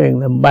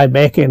by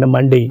making the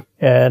mandi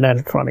an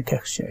electronic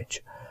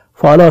exchange.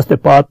 Follows the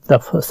path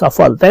of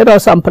SAFAL. There are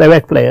some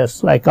private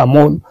players like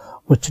Amul,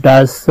 which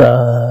does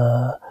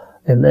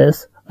in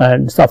this,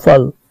 and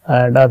SAFAL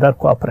and other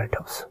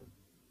cooperatives.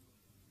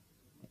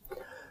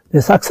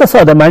 The success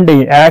of the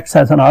mandi acts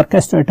as an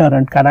orchestrator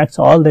and connects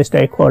all the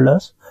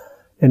stakeholders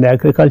in the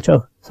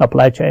agriculture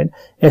supply chain,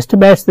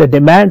 estimates the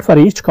demand for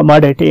each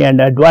commodity,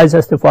 and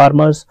advises the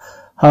farmers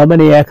how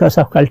many acres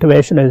of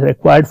cultivation is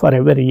required for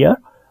every year.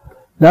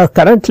 Now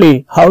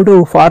currently, how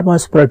do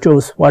farmers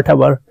produce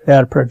whatever they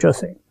are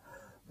producing?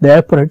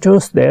 They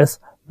produce this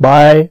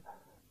by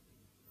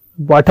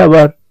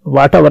whatever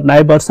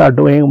neighbors are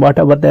doing,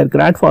 whatever their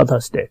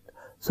grandfathers did.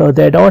 So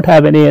they don't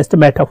have any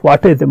estimate of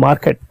what is the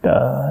market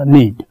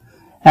need.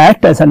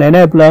 Act as an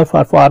enabler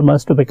for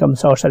farmers to become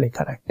socially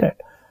connected,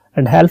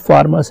 and help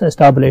farmers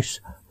establish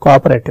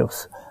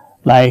cooperatives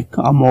like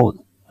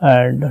Amul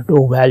and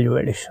do value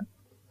addition.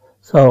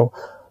 So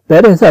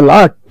there is a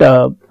lot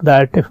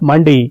that if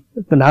mandi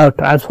now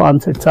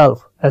transforms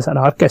itself as an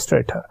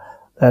orchestrator,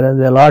 there is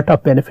a lot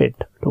of benefit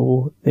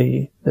to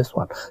this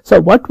one.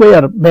 So what we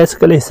are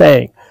basically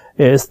saying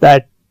is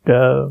that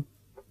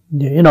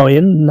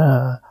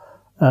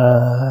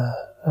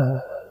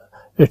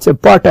it's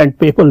important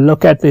people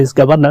look at these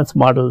governance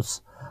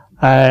models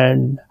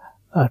and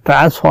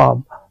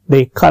transform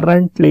the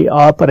currently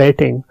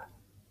operating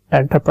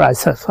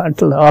enterprises,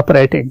 until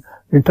operating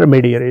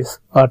intermediaries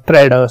or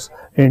traders,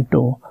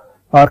 into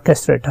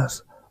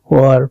orchestrators who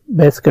are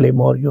basically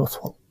more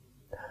useful.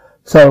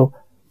 So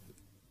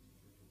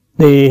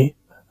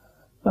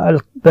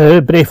I'll very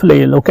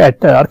briefly look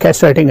at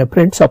orchestrating a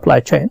print supply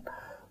chain.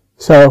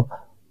 So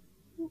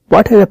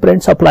what is a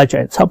print supply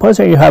chain?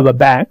 Supposing you have a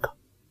bank,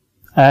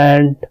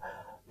 and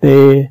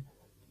the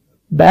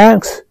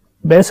banks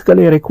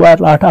basically require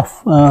a lot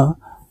of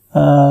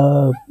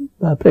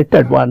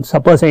printed ones.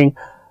 Supposing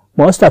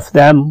most of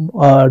them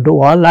do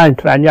online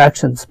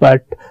transactions,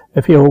 but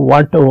if you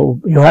want to,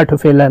 you have to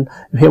fill in,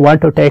 if you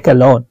want to take a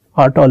loan,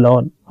 auto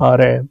loan or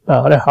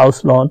a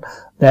house loan,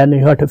 then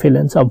you have to fill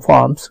in some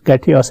forms,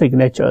 get your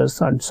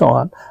signatures and so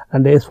on,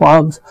 and these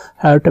forms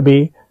have to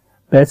be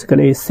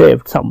basically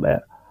saved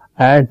somewhere.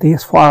 And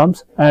these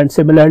forms, and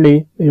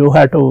similarly you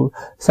have to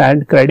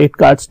send credit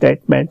card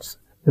statements,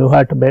 you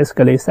have to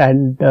basically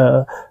send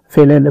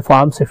fill in the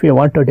forms if you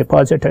want to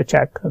deposit a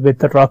check,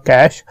 withdraw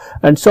cash,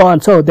 and so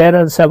on. So there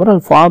are several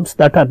forms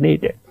that are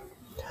needed.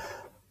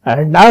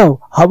 And now,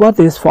 how are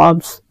these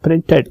forms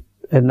printed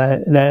in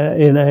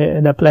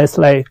a place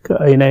like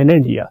in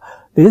India?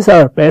 These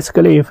are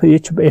basically,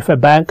 if a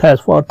bank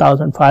has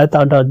 4,000,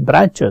 5,000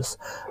 branches,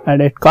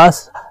 and it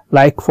costs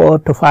like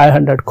 400 to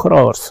 500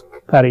 crores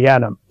per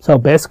annum. So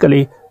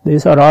basically,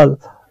 these are all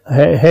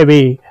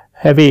heavy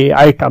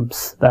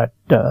items that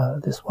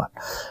this one.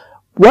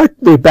 What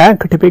the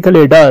bank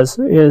typically does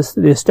is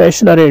the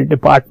stationery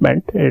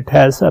department, it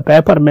has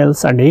paper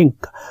mills and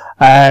ink,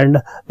 and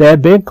they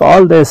make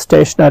all this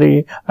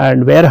stationery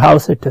and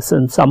warehouse it is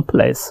in some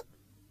place.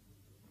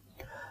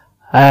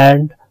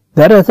 And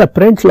there are the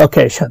print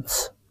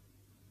locations.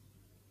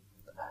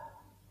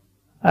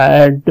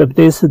 And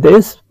this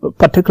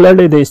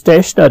particularly the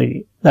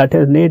stationery that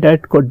is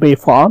needed could be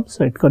forms,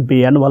 it could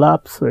be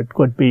envelopes, it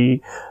could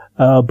be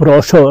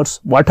brochures,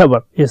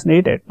 whatever is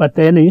needed, but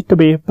they need to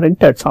be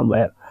printed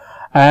somewhere.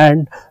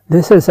 And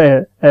this is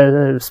a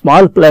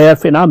small player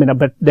phenomena,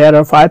 but there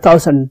are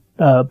 5,000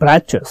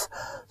 branches.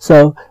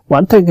 So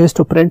one thing is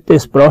to print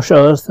these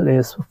brochures,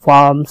 these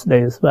forms,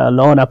 these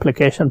loan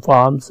application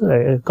forms,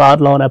 car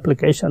loan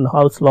application,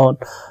 house loan,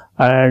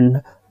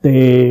 and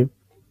the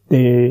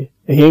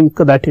ink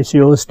that is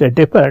used is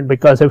different,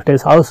 because if it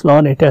is house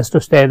loan, it has to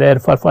stay there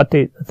for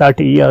 30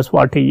 years,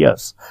 40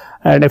 years.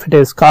 And if it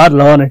is car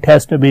loan, it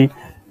has to be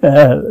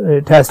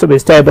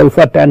stable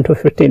for 10 to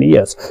 15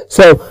 years.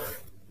 So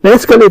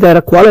basically there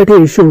are quality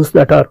issues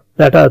that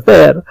are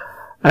there,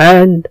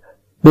 and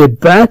the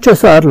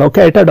branches are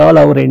located all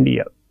over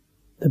India.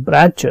 The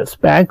branches,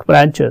 bank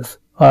branches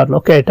are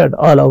located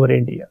all over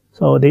India.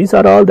 So these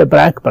are all the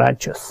bank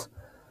branches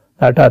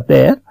that are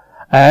there,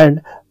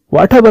 and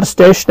whatever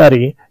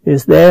stationery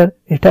is there,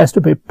 it has to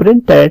be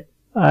printed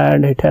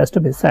and it has to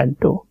be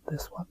sent to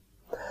this one.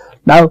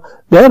 Now,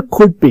 there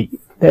could be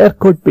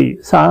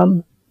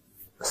some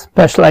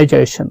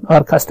specialization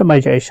or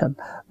customization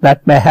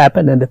that may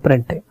happen in the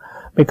printing,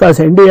 because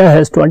India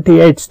has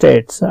 28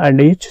 states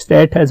and each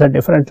state has a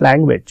different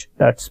language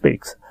that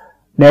speaks,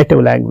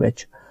 native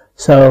language.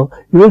 So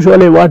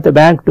usually what the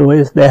bank do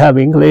is they have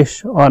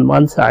English on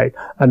one side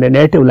and the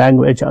native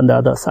language on the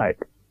other side.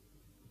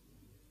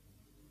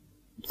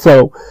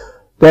 So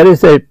there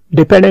is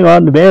depending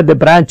on where the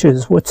branch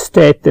is, which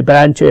state the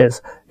branch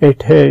is,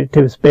 it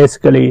is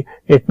basically,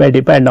 it may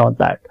depend on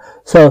that.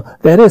 So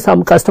there is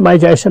some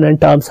customization in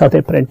terms of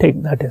the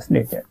printing that is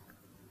needed.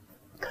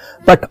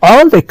 But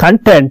all the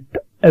content,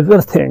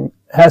 everything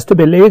has to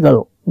be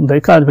legal,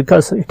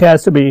 because it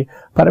has to be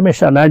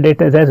permission, and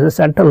there is a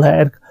central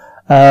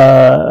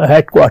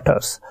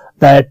headquarters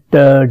that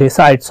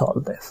decides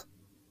all this.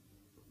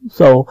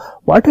 So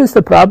what is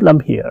the problem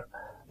here?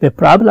 The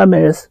problem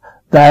is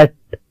that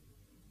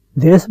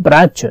these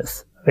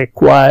branches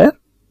require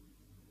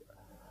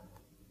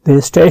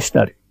the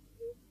stationery.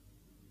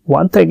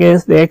 One thing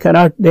is they can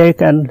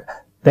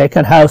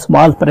have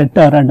small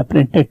printer and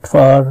print it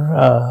for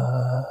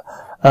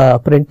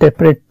print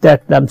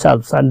that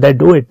themselves, and they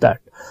do it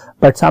that.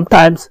 But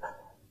sometimes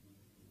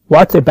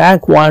what the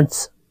bank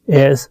wants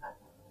is,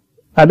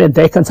 I mean,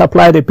 they can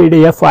supply the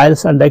PDF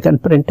files and they can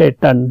print it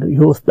and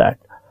use that.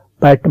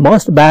 But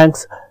most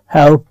banks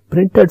have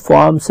printed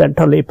forms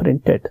centrally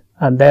printed,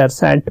 and they are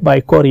sent by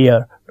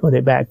courier to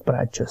the bank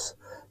branches.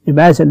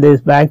 Imagine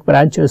these bank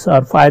branches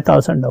are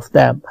 5,000 of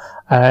them,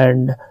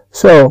 and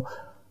so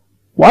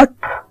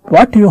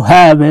what you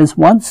have is,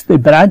 once the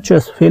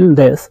branches fill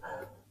this,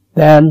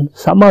 then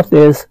some of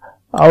this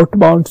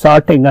outbound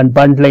sorting and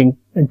bundling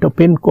into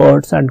pin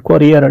codes and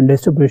courier and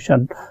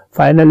distribution,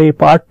 finally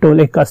part to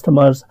the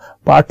customers,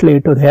 partly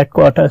to the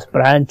headquarters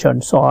branch,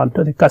 and so on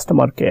to the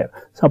customer care.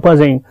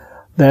 Supposing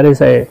there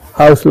is a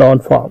house loan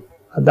form,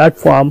 that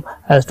form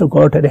has to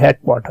go to the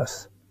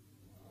headquarters,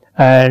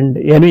 and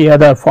any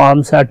other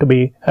forms have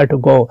to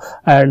go.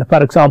 And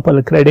for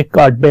example, credit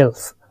card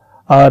bills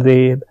or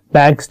the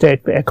bank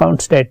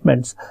account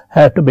statements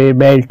have to be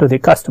mailed to the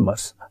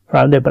customers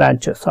from the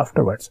branches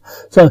afterwards.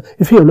 So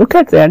if you look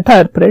at the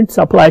entire print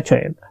supply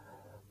chain,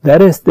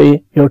 there is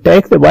you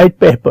take the white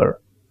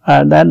paper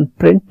and then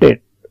print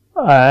it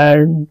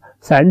and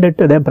send it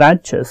to the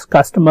branches.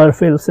 Customer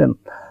fills in,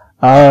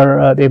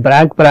 or the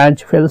bank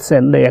branch fills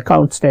in the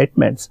account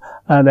statements,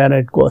 and then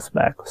it goes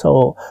back.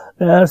 So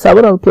there are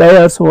several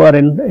players who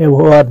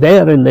are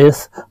there in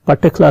this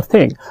particular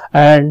thing,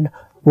 and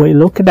we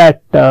looked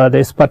at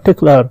this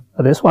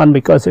one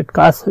because it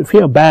costs, if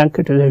you're a bank,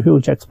 it is a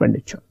huge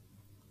expenditure.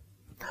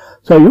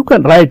 So you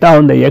can write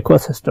down the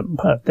ecosystem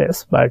for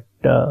this, but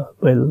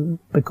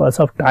because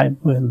of time,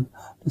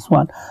 this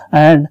one,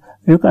 and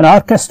you can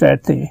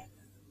orchestrate the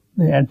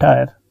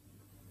entire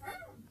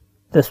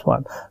this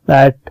one,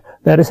 that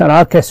there is an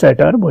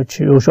orchestrator, which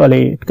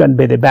usually it can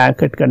be the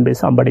bank, it can be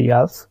somebody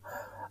else,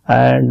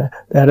 and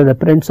there is a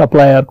print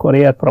supplier,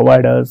 courier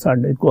providers,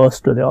 and it goes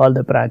to all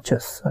the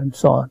branches and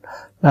so on.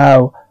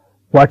 Now,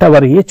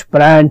 whatever each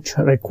branch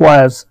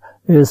requires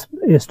is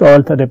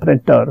told to the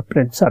printer,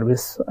 print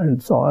service,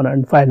 and so on,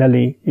 and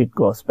finally it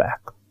goes back.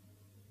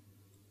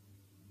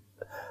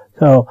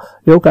 So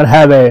you can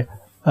have a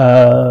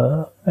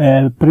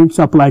print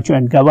supply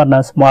chain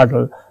governance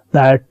model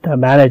that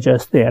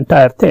manages the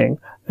entire thing.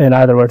 In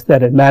other words,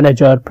 there is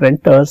manager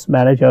printers,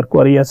 manager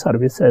courier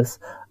services,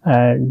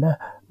 and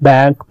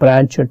bank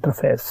branch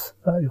interface.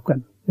 You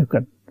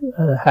can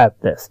have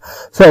this.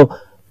 So,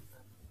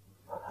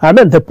 I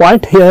mean, the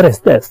point here is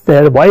this.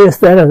 Why is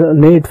there a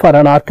need for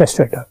an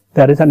orchestrator?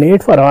 There is a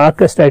need for an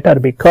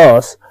orchestrator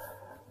because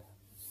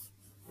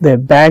the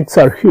banks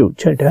are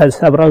huge. It has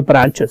several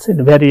branches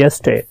in various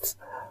states.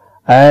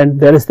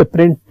 And there is the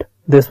print,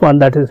 this one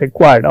that is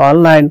required.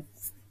 Online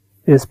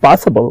is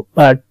possible,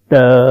 but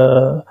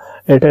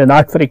it is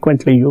not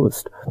frequently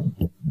used.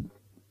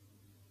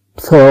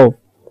 So,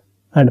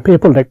 and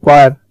people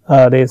require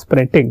this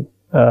printing.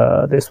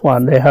 This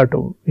one they have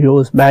to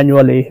use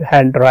manually,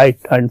 handwrite,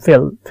 and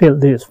fill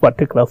these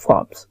particular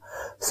forms.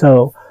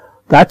 So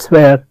that's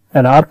where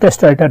an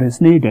orchestrator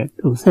is needed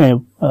to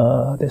save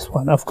this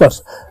one. Of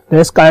course,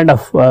 this kind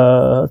of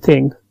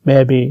thing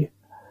may be,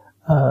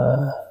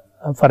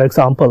 for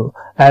example,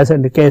 as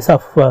in the case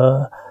of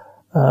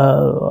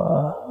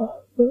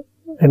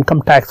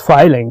income tax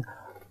filing,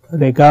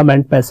 the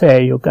government may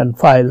say you can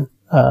file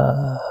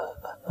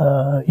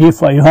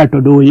if you have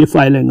to do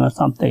e-filing or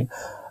something.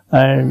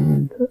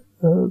 And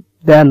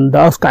then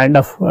those kind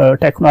of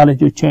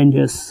technology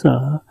changes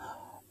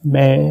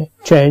may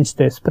change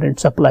this print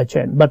supply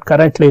chain. But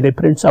currently the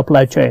print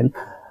supply chain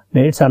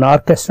needs an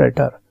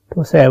orchestrator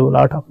to save a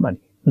lot of money.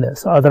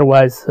 This.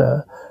 Otherwise,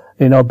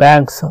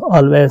 bank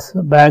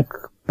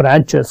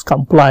branches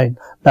complain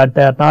that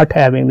they are not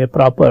having the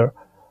proper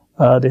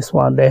this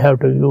one. They have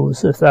to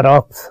use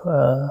Xerox,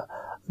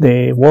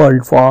 the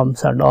Word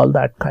forms, and all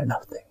that kind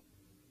of thing.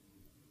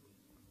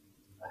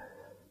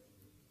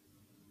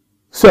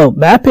 So,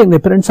 mapping the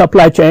print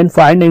supply chain,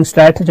 finding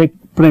strategic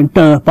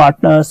printer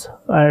partners,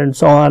 and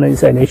so on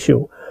is an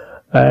issue,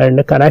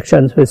 and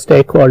connections with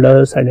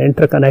stakeholders and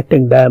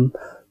interconnecting them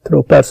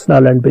through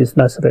personal and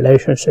business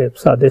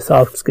relationships are the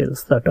soft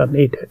skills that are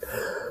needed.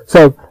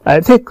 So, I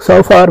think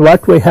so far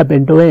what we have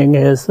been doing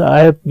is I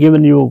have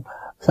given you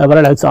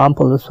several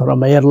examples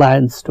from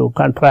airlines to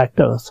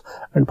contractors,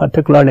 and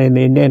particularly in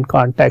the Indian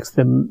context,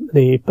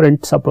 the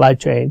print supply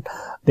chain,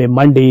 the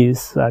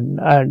mandis,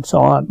 and so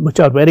on, which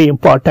are very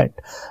important.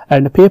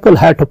 And people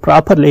have to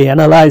properly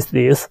analyze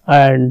these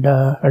and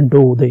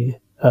do the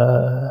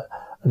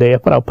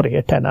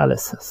appropriate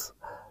analysis.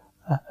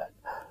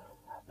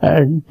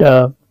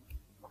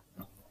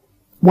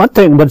 One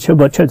thing which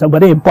is a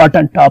very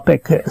important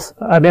topic is,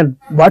 I mean,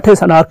 what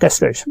is an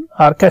orchestration?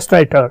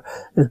 Orchestrator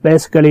is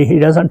basically, he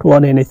doesn't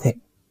own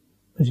anything.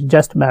 He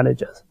just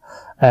manages.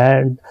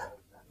 And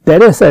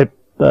there is a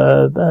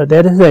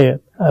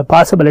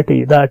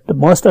possibility that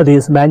most of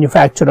these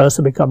manufacturers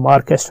become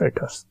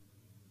orchestrators.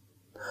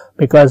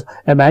 Because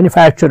a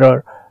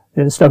manufacturer,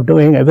 instead of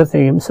doing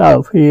everything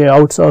himself, he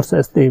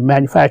outsources the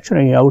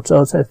manufacturing, he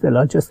outsources the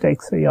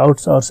logistics, he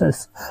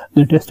outsources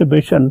the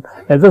distribution,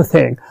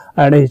 everything,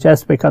 and he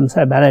just becomes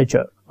a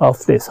manager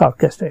of this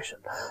orchestration.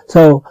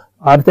 So,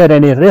 are there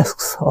any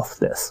risks of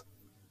this?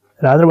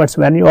 In other words,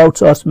 when you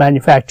outsource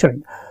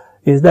manufacturing,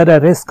 is there a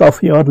risk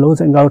of you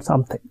losing out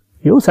something?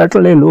 You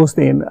certainly lose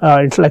the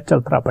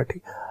intellectual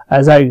property.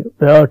 As I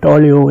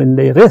told you in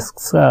the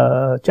risks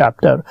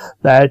chapter,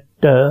 that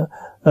there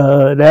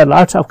are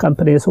lots of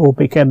companies who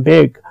became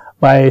big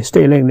by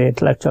stealing the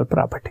intellectual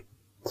property.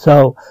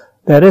 So,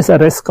 there is a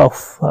risk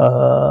of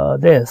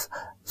this.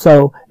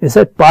 So, is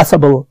it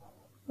possible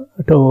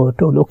to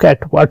look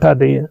at what are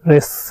the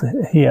risks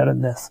here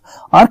in this?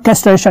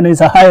 Orchestration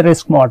is a high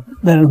risk model.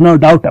 There is no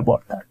doubt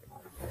about that.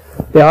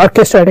 The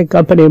orchestrating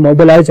company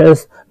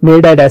mobilizes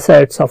needed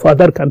assets of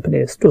other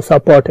companies to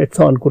support its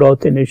own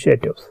growth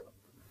initiatives.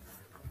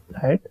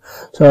 Right?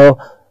 So,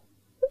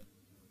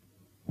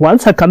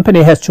 once a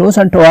company has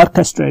chosen to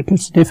orchestrate,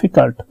 it's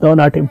difficult, though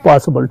not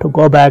impossible, to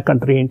go back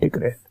and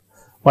reintegrate.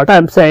 What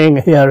I'm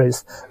saying here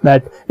is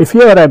that if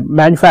you are a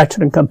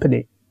manufacturing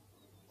company,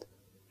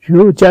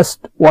 you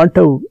just want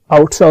to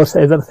outsource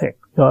everything,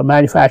 your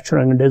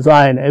manufacturing,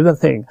 design,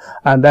 everything,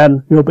 and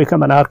then you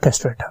become an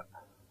orchestrator.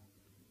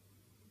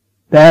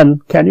 Then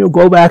can you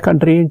go back and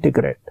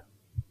reintegrate?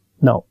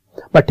 No.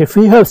 But if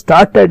you have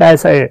started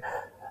as a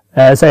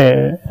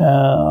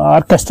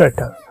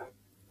orchestrator,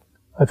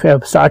 if you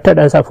have started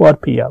as a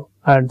 4PL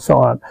and so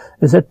on,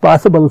 is it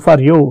possible for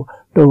you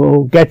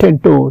to get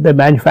into the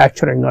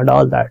manufacturing and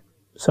all that?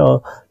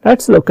 So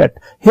let's look at,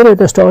 here is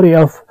the story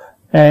of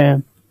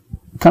a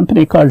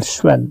company called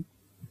Swayam,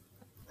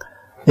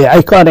 the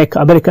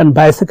iconic American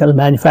bicycle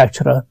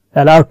manufacturer,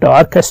 allowed to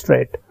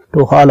orchestrate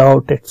to hollow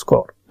out its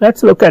core.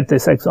 Let's look at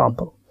this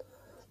example.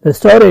 The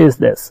story is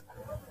this.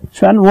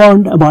 Swan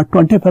owned about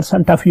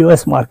 20% of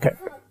US market.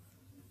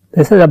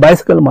 This is a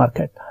bicycle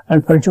market,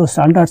 and produced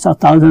hundreds of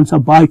thousands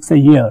of bikes a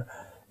year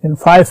in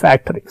 5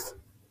 factories.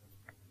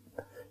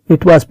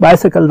 It was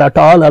bicycle that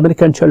all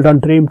American children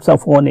dreamed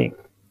of owning,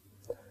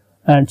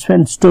 and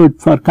Swan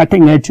stood for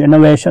cutting edge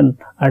innovation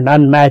and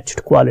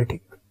unmatched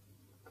quality.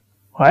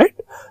 Right?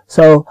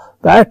 So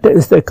that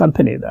is the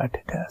company that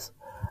it has.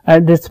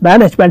 And its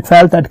management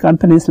felt that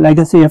company's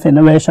legacy of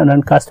innovation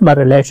and customer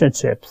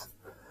relationships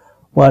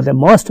were the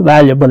most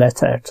valuable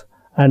assets,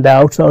 and they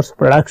outsourced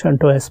production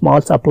to a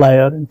small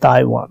supplier in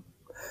Taiwan,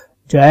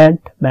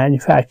 Giant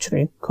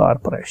Manufacturing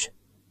Corporation.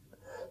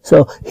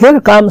 So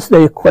here comes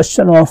the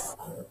question of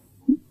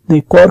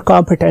the core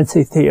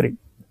competency theory.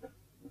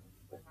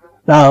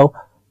 Now,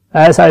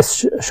 as I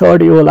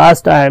showed you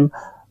last time,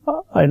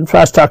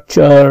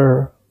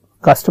 infrastructure,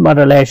 customer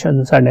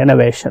relations and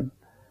innovation,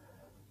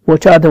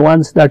 which are the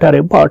ones that are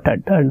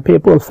important, and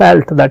people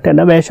felt that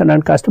innovation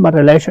and customer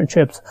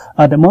relationships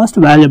are the most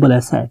valuable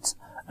assets,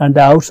 and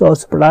they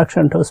outsource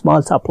production to a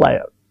small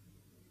supplier.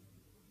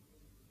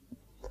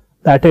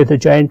 That is the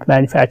Giant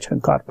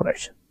Manufacturing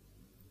Corporation.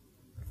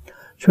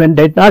 Swan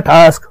did not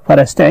ask for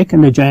a stake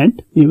in the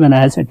Giant, even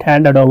as it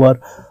handed over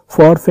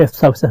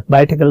 4/5 of the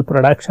bicycle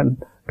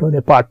production to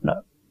the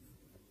partner.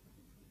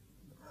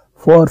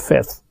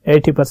 4/5,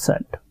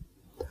 80%.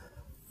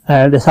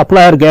 And the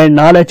supplier gained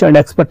knowledge and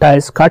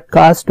expertise, cut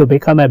costs to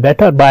become a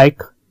better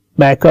bike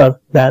maker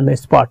than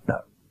its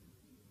partner.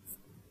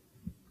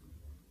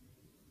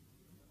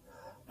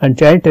 And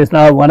Giant is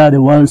now one of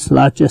the world's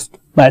largest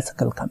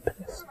bicycle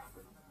companies.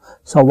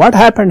 So what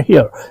happened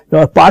here?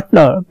 Your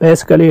partner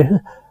basically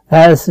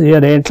has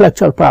the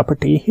intellectual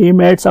property. He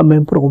made some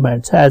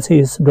improvements as he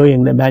is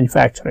doing the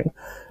manufacturing.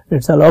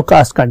 It's a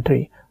low-cost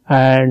country,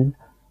 and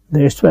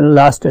the Swan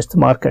lost its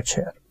market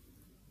share.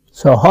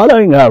 So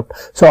hollowing out.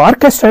 So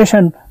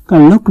orchestration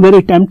can look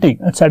very tempting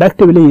and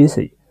seductively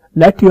easy.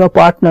 Let your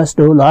partners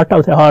do a lot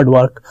of the hard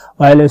work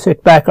while you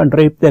sit back and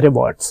reap the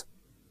rewards.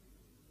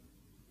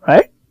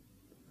 Right?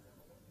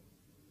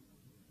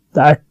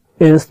 That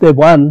is the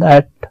one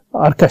that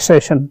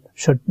orchestration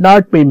should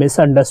not be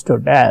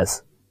misunderstood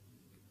as.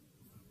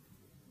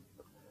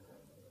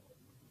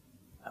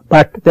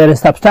 But there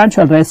is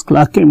substantial risk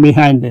lurking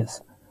behind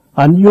this.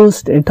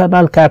 Unused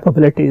internal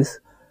capabilities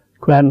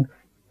can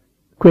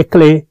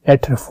quickly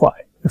atrophy.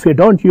 If you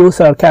don't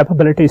use our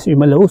capabilities, you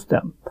may lose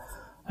them.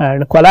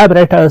 And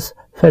collaborators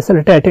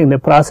facilitating the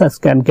process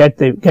can get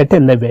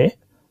in the way.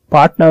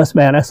 Partners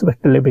may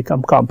unexpectedly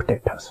become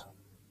competitors.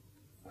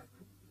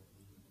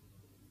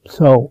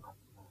 So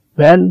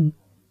when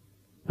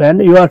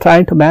you are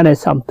trying to manage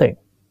something,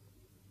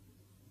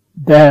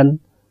 then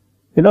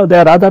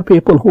there are other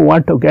people who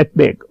want to get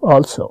big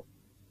also,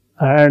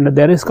 and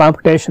there is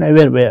competition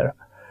everywhere.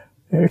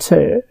 It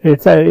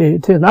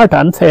is not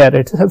unfair,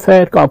 it is a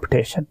fair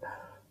competition,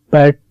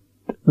 but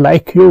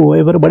like you,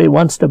 everybody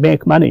wants to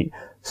make money,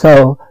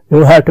 so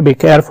you have to be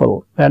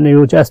careful when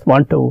you just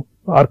want to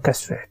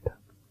orchestrate.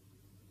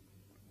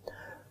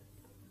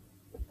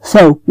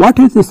 So what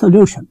is the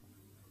solution?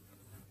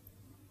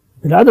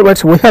 In other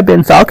words, we have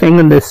been talking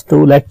in these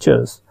 2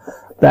 lectures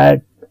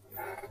that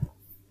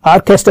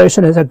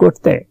orchestration is a good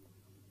thing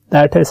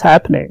that is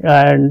happening,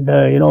 and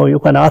you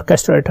can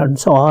orchestrate and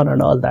so on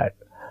and all that.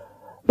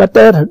 But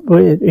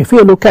if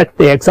you look at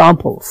the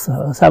examples,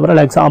 several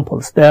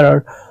examples,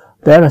 there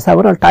are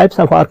several types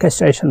of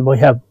orchestration we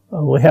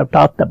have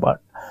talked about.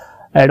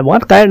 And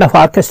one kind of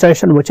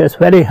orchestration which is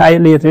very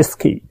highly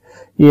risky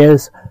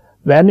is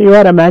when you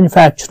are a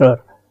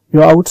manufacturer, you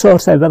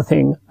outsource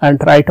everything and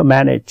try to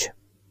manage.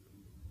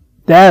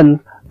 Then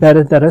there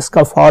is the risk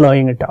of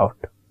following it out.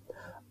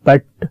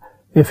 But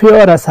if you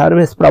are a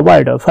service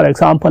provider, for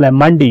example, a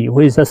mandi who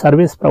is a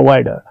service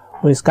provider,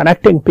 who is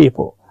connecting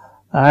people,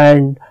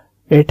 and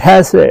it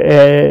has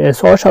a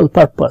social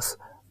purpose,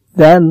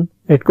 then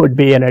it could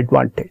be an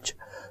advantage.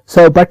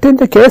 So, but in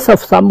the case of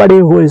somebody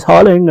who is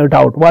hollowing it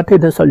out, what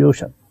is the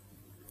solution?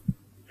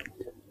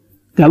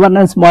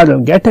 Governance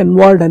model, get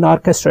involved in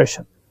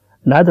orchestration.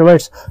 In other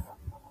words,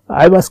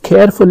 I was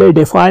carefully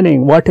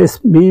defining what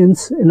is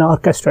means in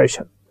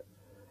orchestration.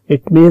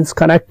 It means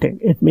connecting.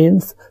 It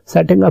means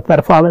setting up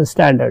performance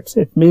standards.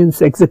 It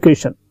means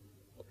execution.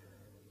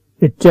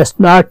 It just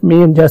not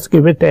mean just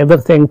give it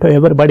everything to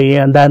everybody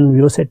and then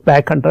you sit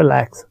back and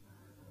relax.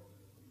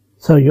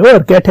 So you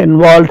get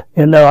involved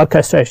in the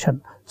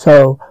orchestration.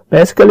 So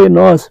basically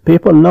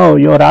people know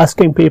you are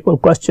asking people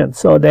questions,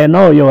 so they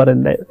know you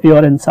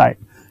are inside.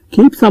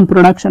 Keep some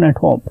production at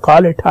home.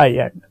 Call it high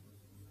end.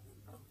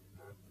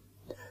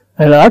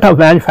 A lot of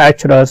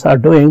manufacturers are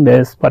doing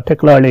this,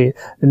 particularly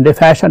in the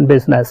fashion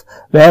business,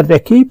 where they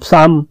keep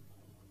some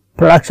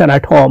production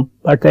at home,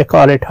 but they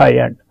call it high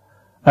end,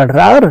 and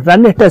rather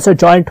run it as a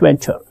joint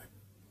venture.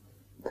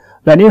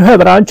 When you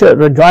have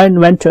a joint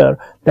venture,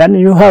 then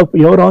you have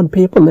your own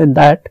people in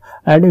that,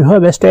 and you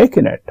have a stake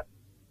in it,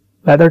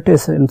 whether it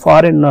is in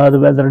foreign or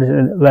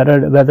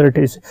whether it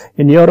is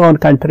in your own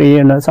country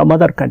in some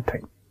other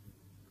country.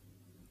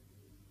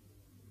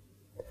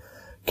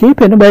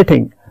 Keep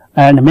innovating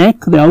and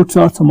make the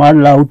outsource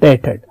model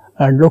outdated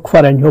and look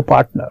for a new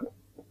partner.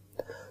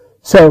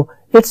 So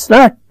it's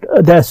not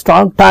the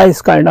strong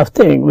ties kind of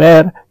thing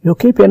where you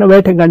keep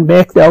innovating and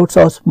make the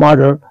outsource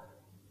model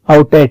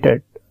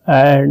outdated,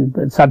 and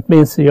that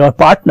means your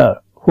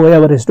partner,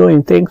 whoever is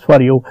doing things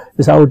for you,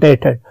 is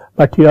outdated,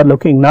 but you are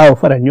looking now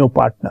for a new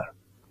partner.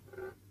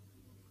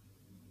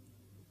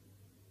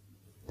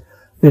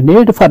 The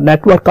need for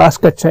network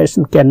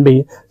orchestration can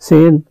be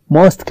seen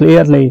most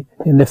clearly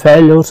in the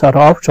failures of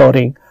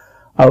offshoring,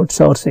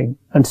 outsourcing,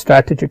 and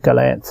strategic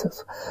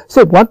alliances.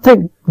 So one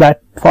thing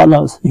that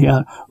follows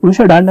here, we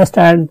should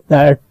understand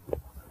that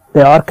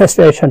the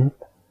orchestration,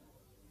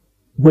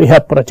 we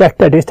have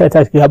projected it as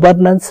a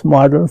governance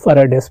model for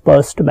a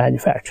dispersed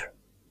manufacturing.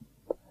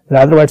 In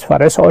other words, for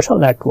a social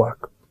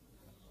network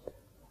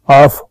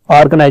of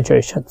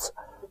organizations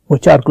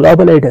which are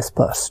globally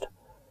dispersed.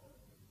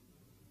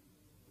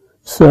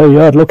 So you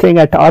are looking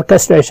at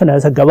orchestration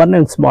as a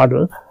governance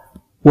model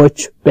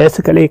which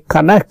basically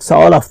connects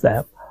all of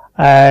them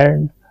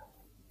and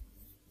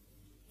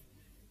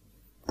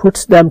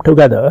puts them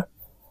together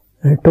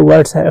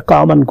towards a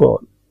common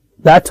goal.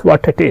 That's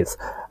what it is.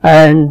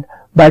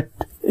 But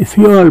if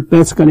you are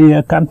basically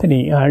a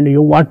company and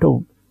you want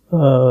to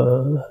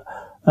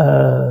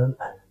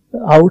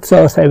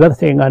outsource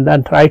everything and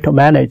then try to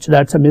manage,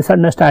 that's a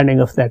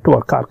misunderstanding of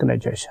network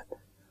organization,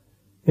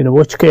 in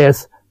which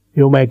case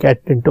you may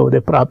get into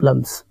the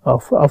problems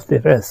of the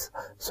risk.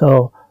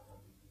 So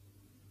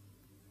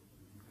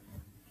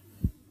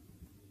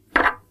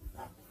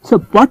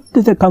what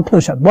is the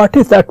conclusion? What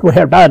is that we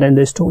have done in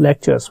these two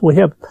lectures? We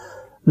have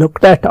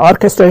looked at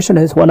orchestration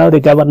as one of the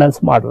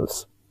governance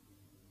models.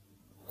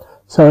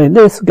 So in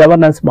these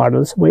governance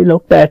models, we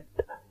looked at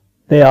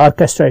the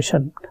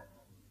orchestration,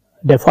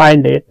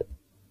 defined it,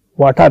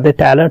 what are the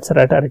talents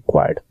that are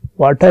required,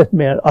 what does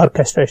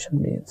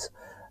orchestration means,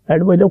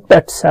 and we looked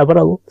at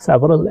several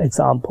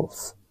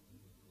examples.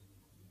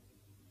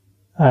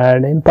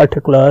 And in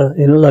particular,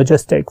 in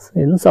logistics,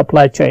 in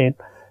supply chain,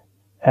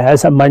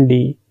 as a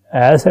mandi,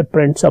 as a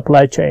print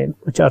supply chain,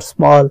 which are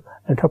small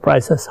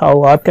enterprises, how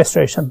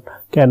orchestration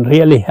can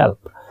really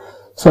help.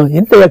 So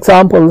in the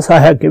examples I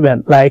have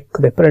given, like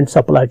the print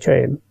supply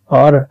chain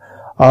or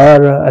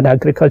an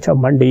agriculture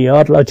mandi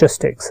or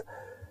logistics,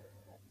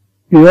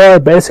 you are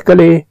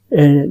basically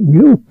a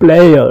new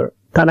player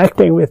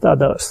connecting with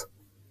others.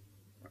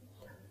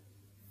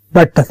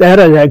 But there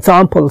are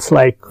examples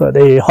like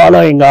the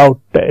hollowing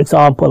out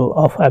example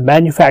of a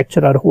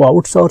manufacturer who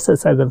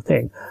outsources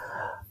everything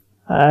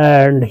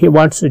and he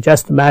wants to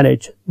just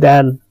manage,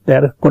 then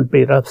there could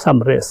be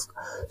some risk.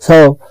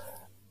 So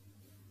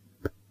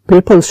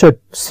people should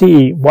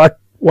see what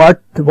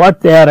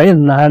they are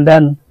in and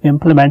then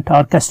implement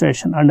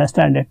orchestration,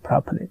 understand it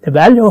properly. The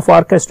value of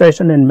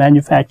orchestration in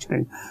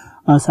manufacturing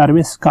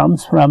service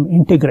comes from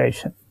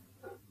integration,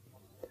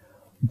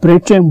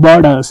 bridging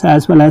borders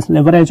as well as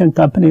leveraging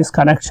companies'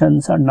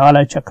 connections and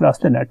knowledge across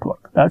the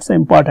network. That's the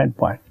important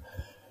point.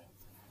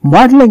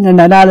 Modeling and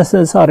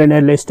analysis are in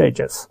early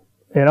stages.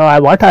 You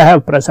know, what I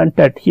have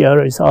presented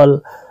here is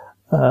all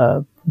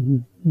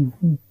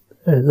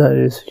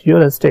is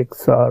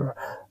heuristics or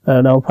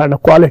kind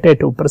of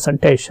qualitative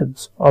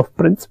presentations of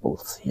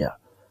principles here,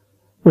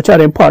 which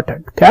are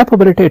important.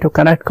 Capability to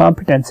connect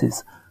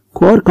competencies.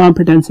 Core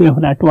competency of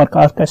network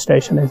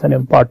orchestration is an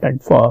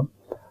important for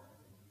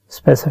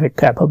specific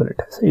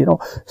capabilities,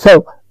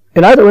 So,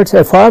 in other words,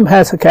 a firm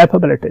has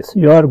capabilities.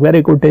 You are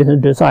very good in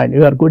design,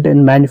 you are good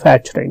in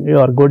manufacturing, you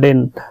are good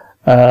in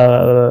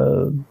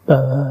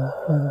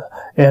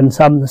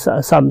some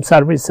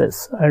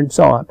services and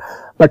so on.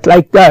 But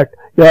like that,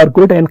 you are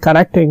good in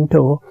connecting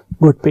to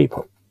good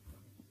people.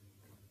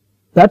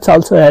 That's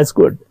also as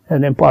good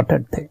an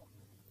important thing.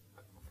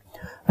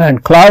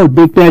 And cloud,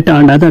 big data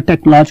and other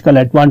technological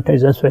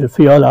advantages will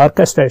fuel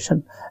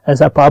orchestration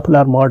as a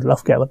popular model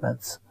of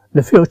governance.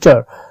 The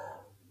future,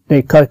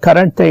 the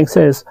current things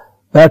is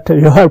that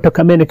you have to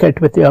communicate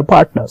with your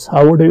partners.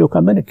 How do you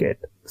communicate?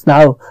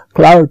 Now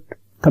cloud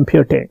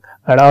computing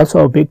and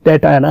also big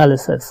data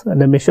analysis and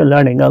the machine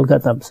learning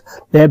algorithms,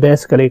 they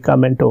basically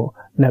come into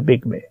in a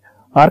big way.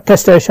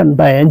 Orchestration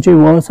by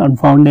NGOs and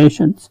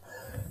foundations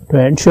to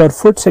ensure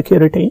food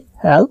security,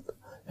 health,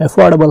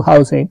 affordable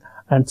housing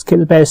and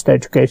skill-based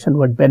education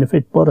would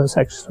benefit poorer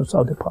sections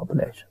of the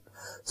population.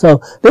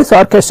 So this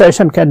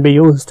orchestration can be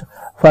used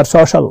for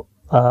social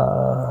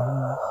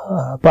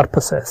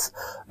purposes,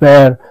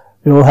 where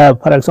you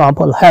have, for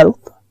example, health.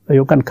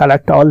 You can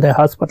collect all the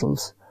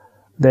hospitals,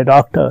 the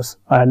doctors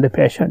and the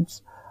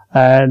patients,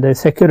 and the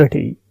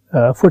security,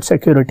 food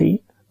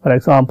security. For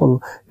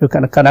example, you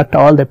can connect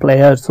all the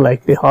players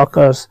like the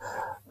hawkers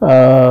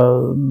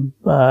and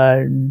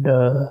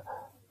the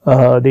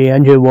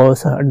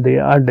NGOs and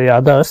the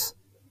others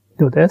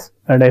to this,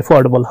 and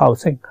affordable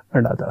housing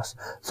and others.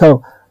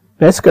 So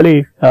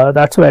basically,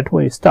 that's where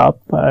we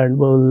stop, and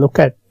we'll look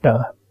at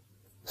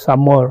some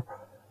more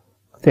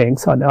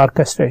things on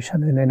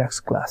orchestration in the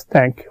next class.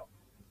 Thank you.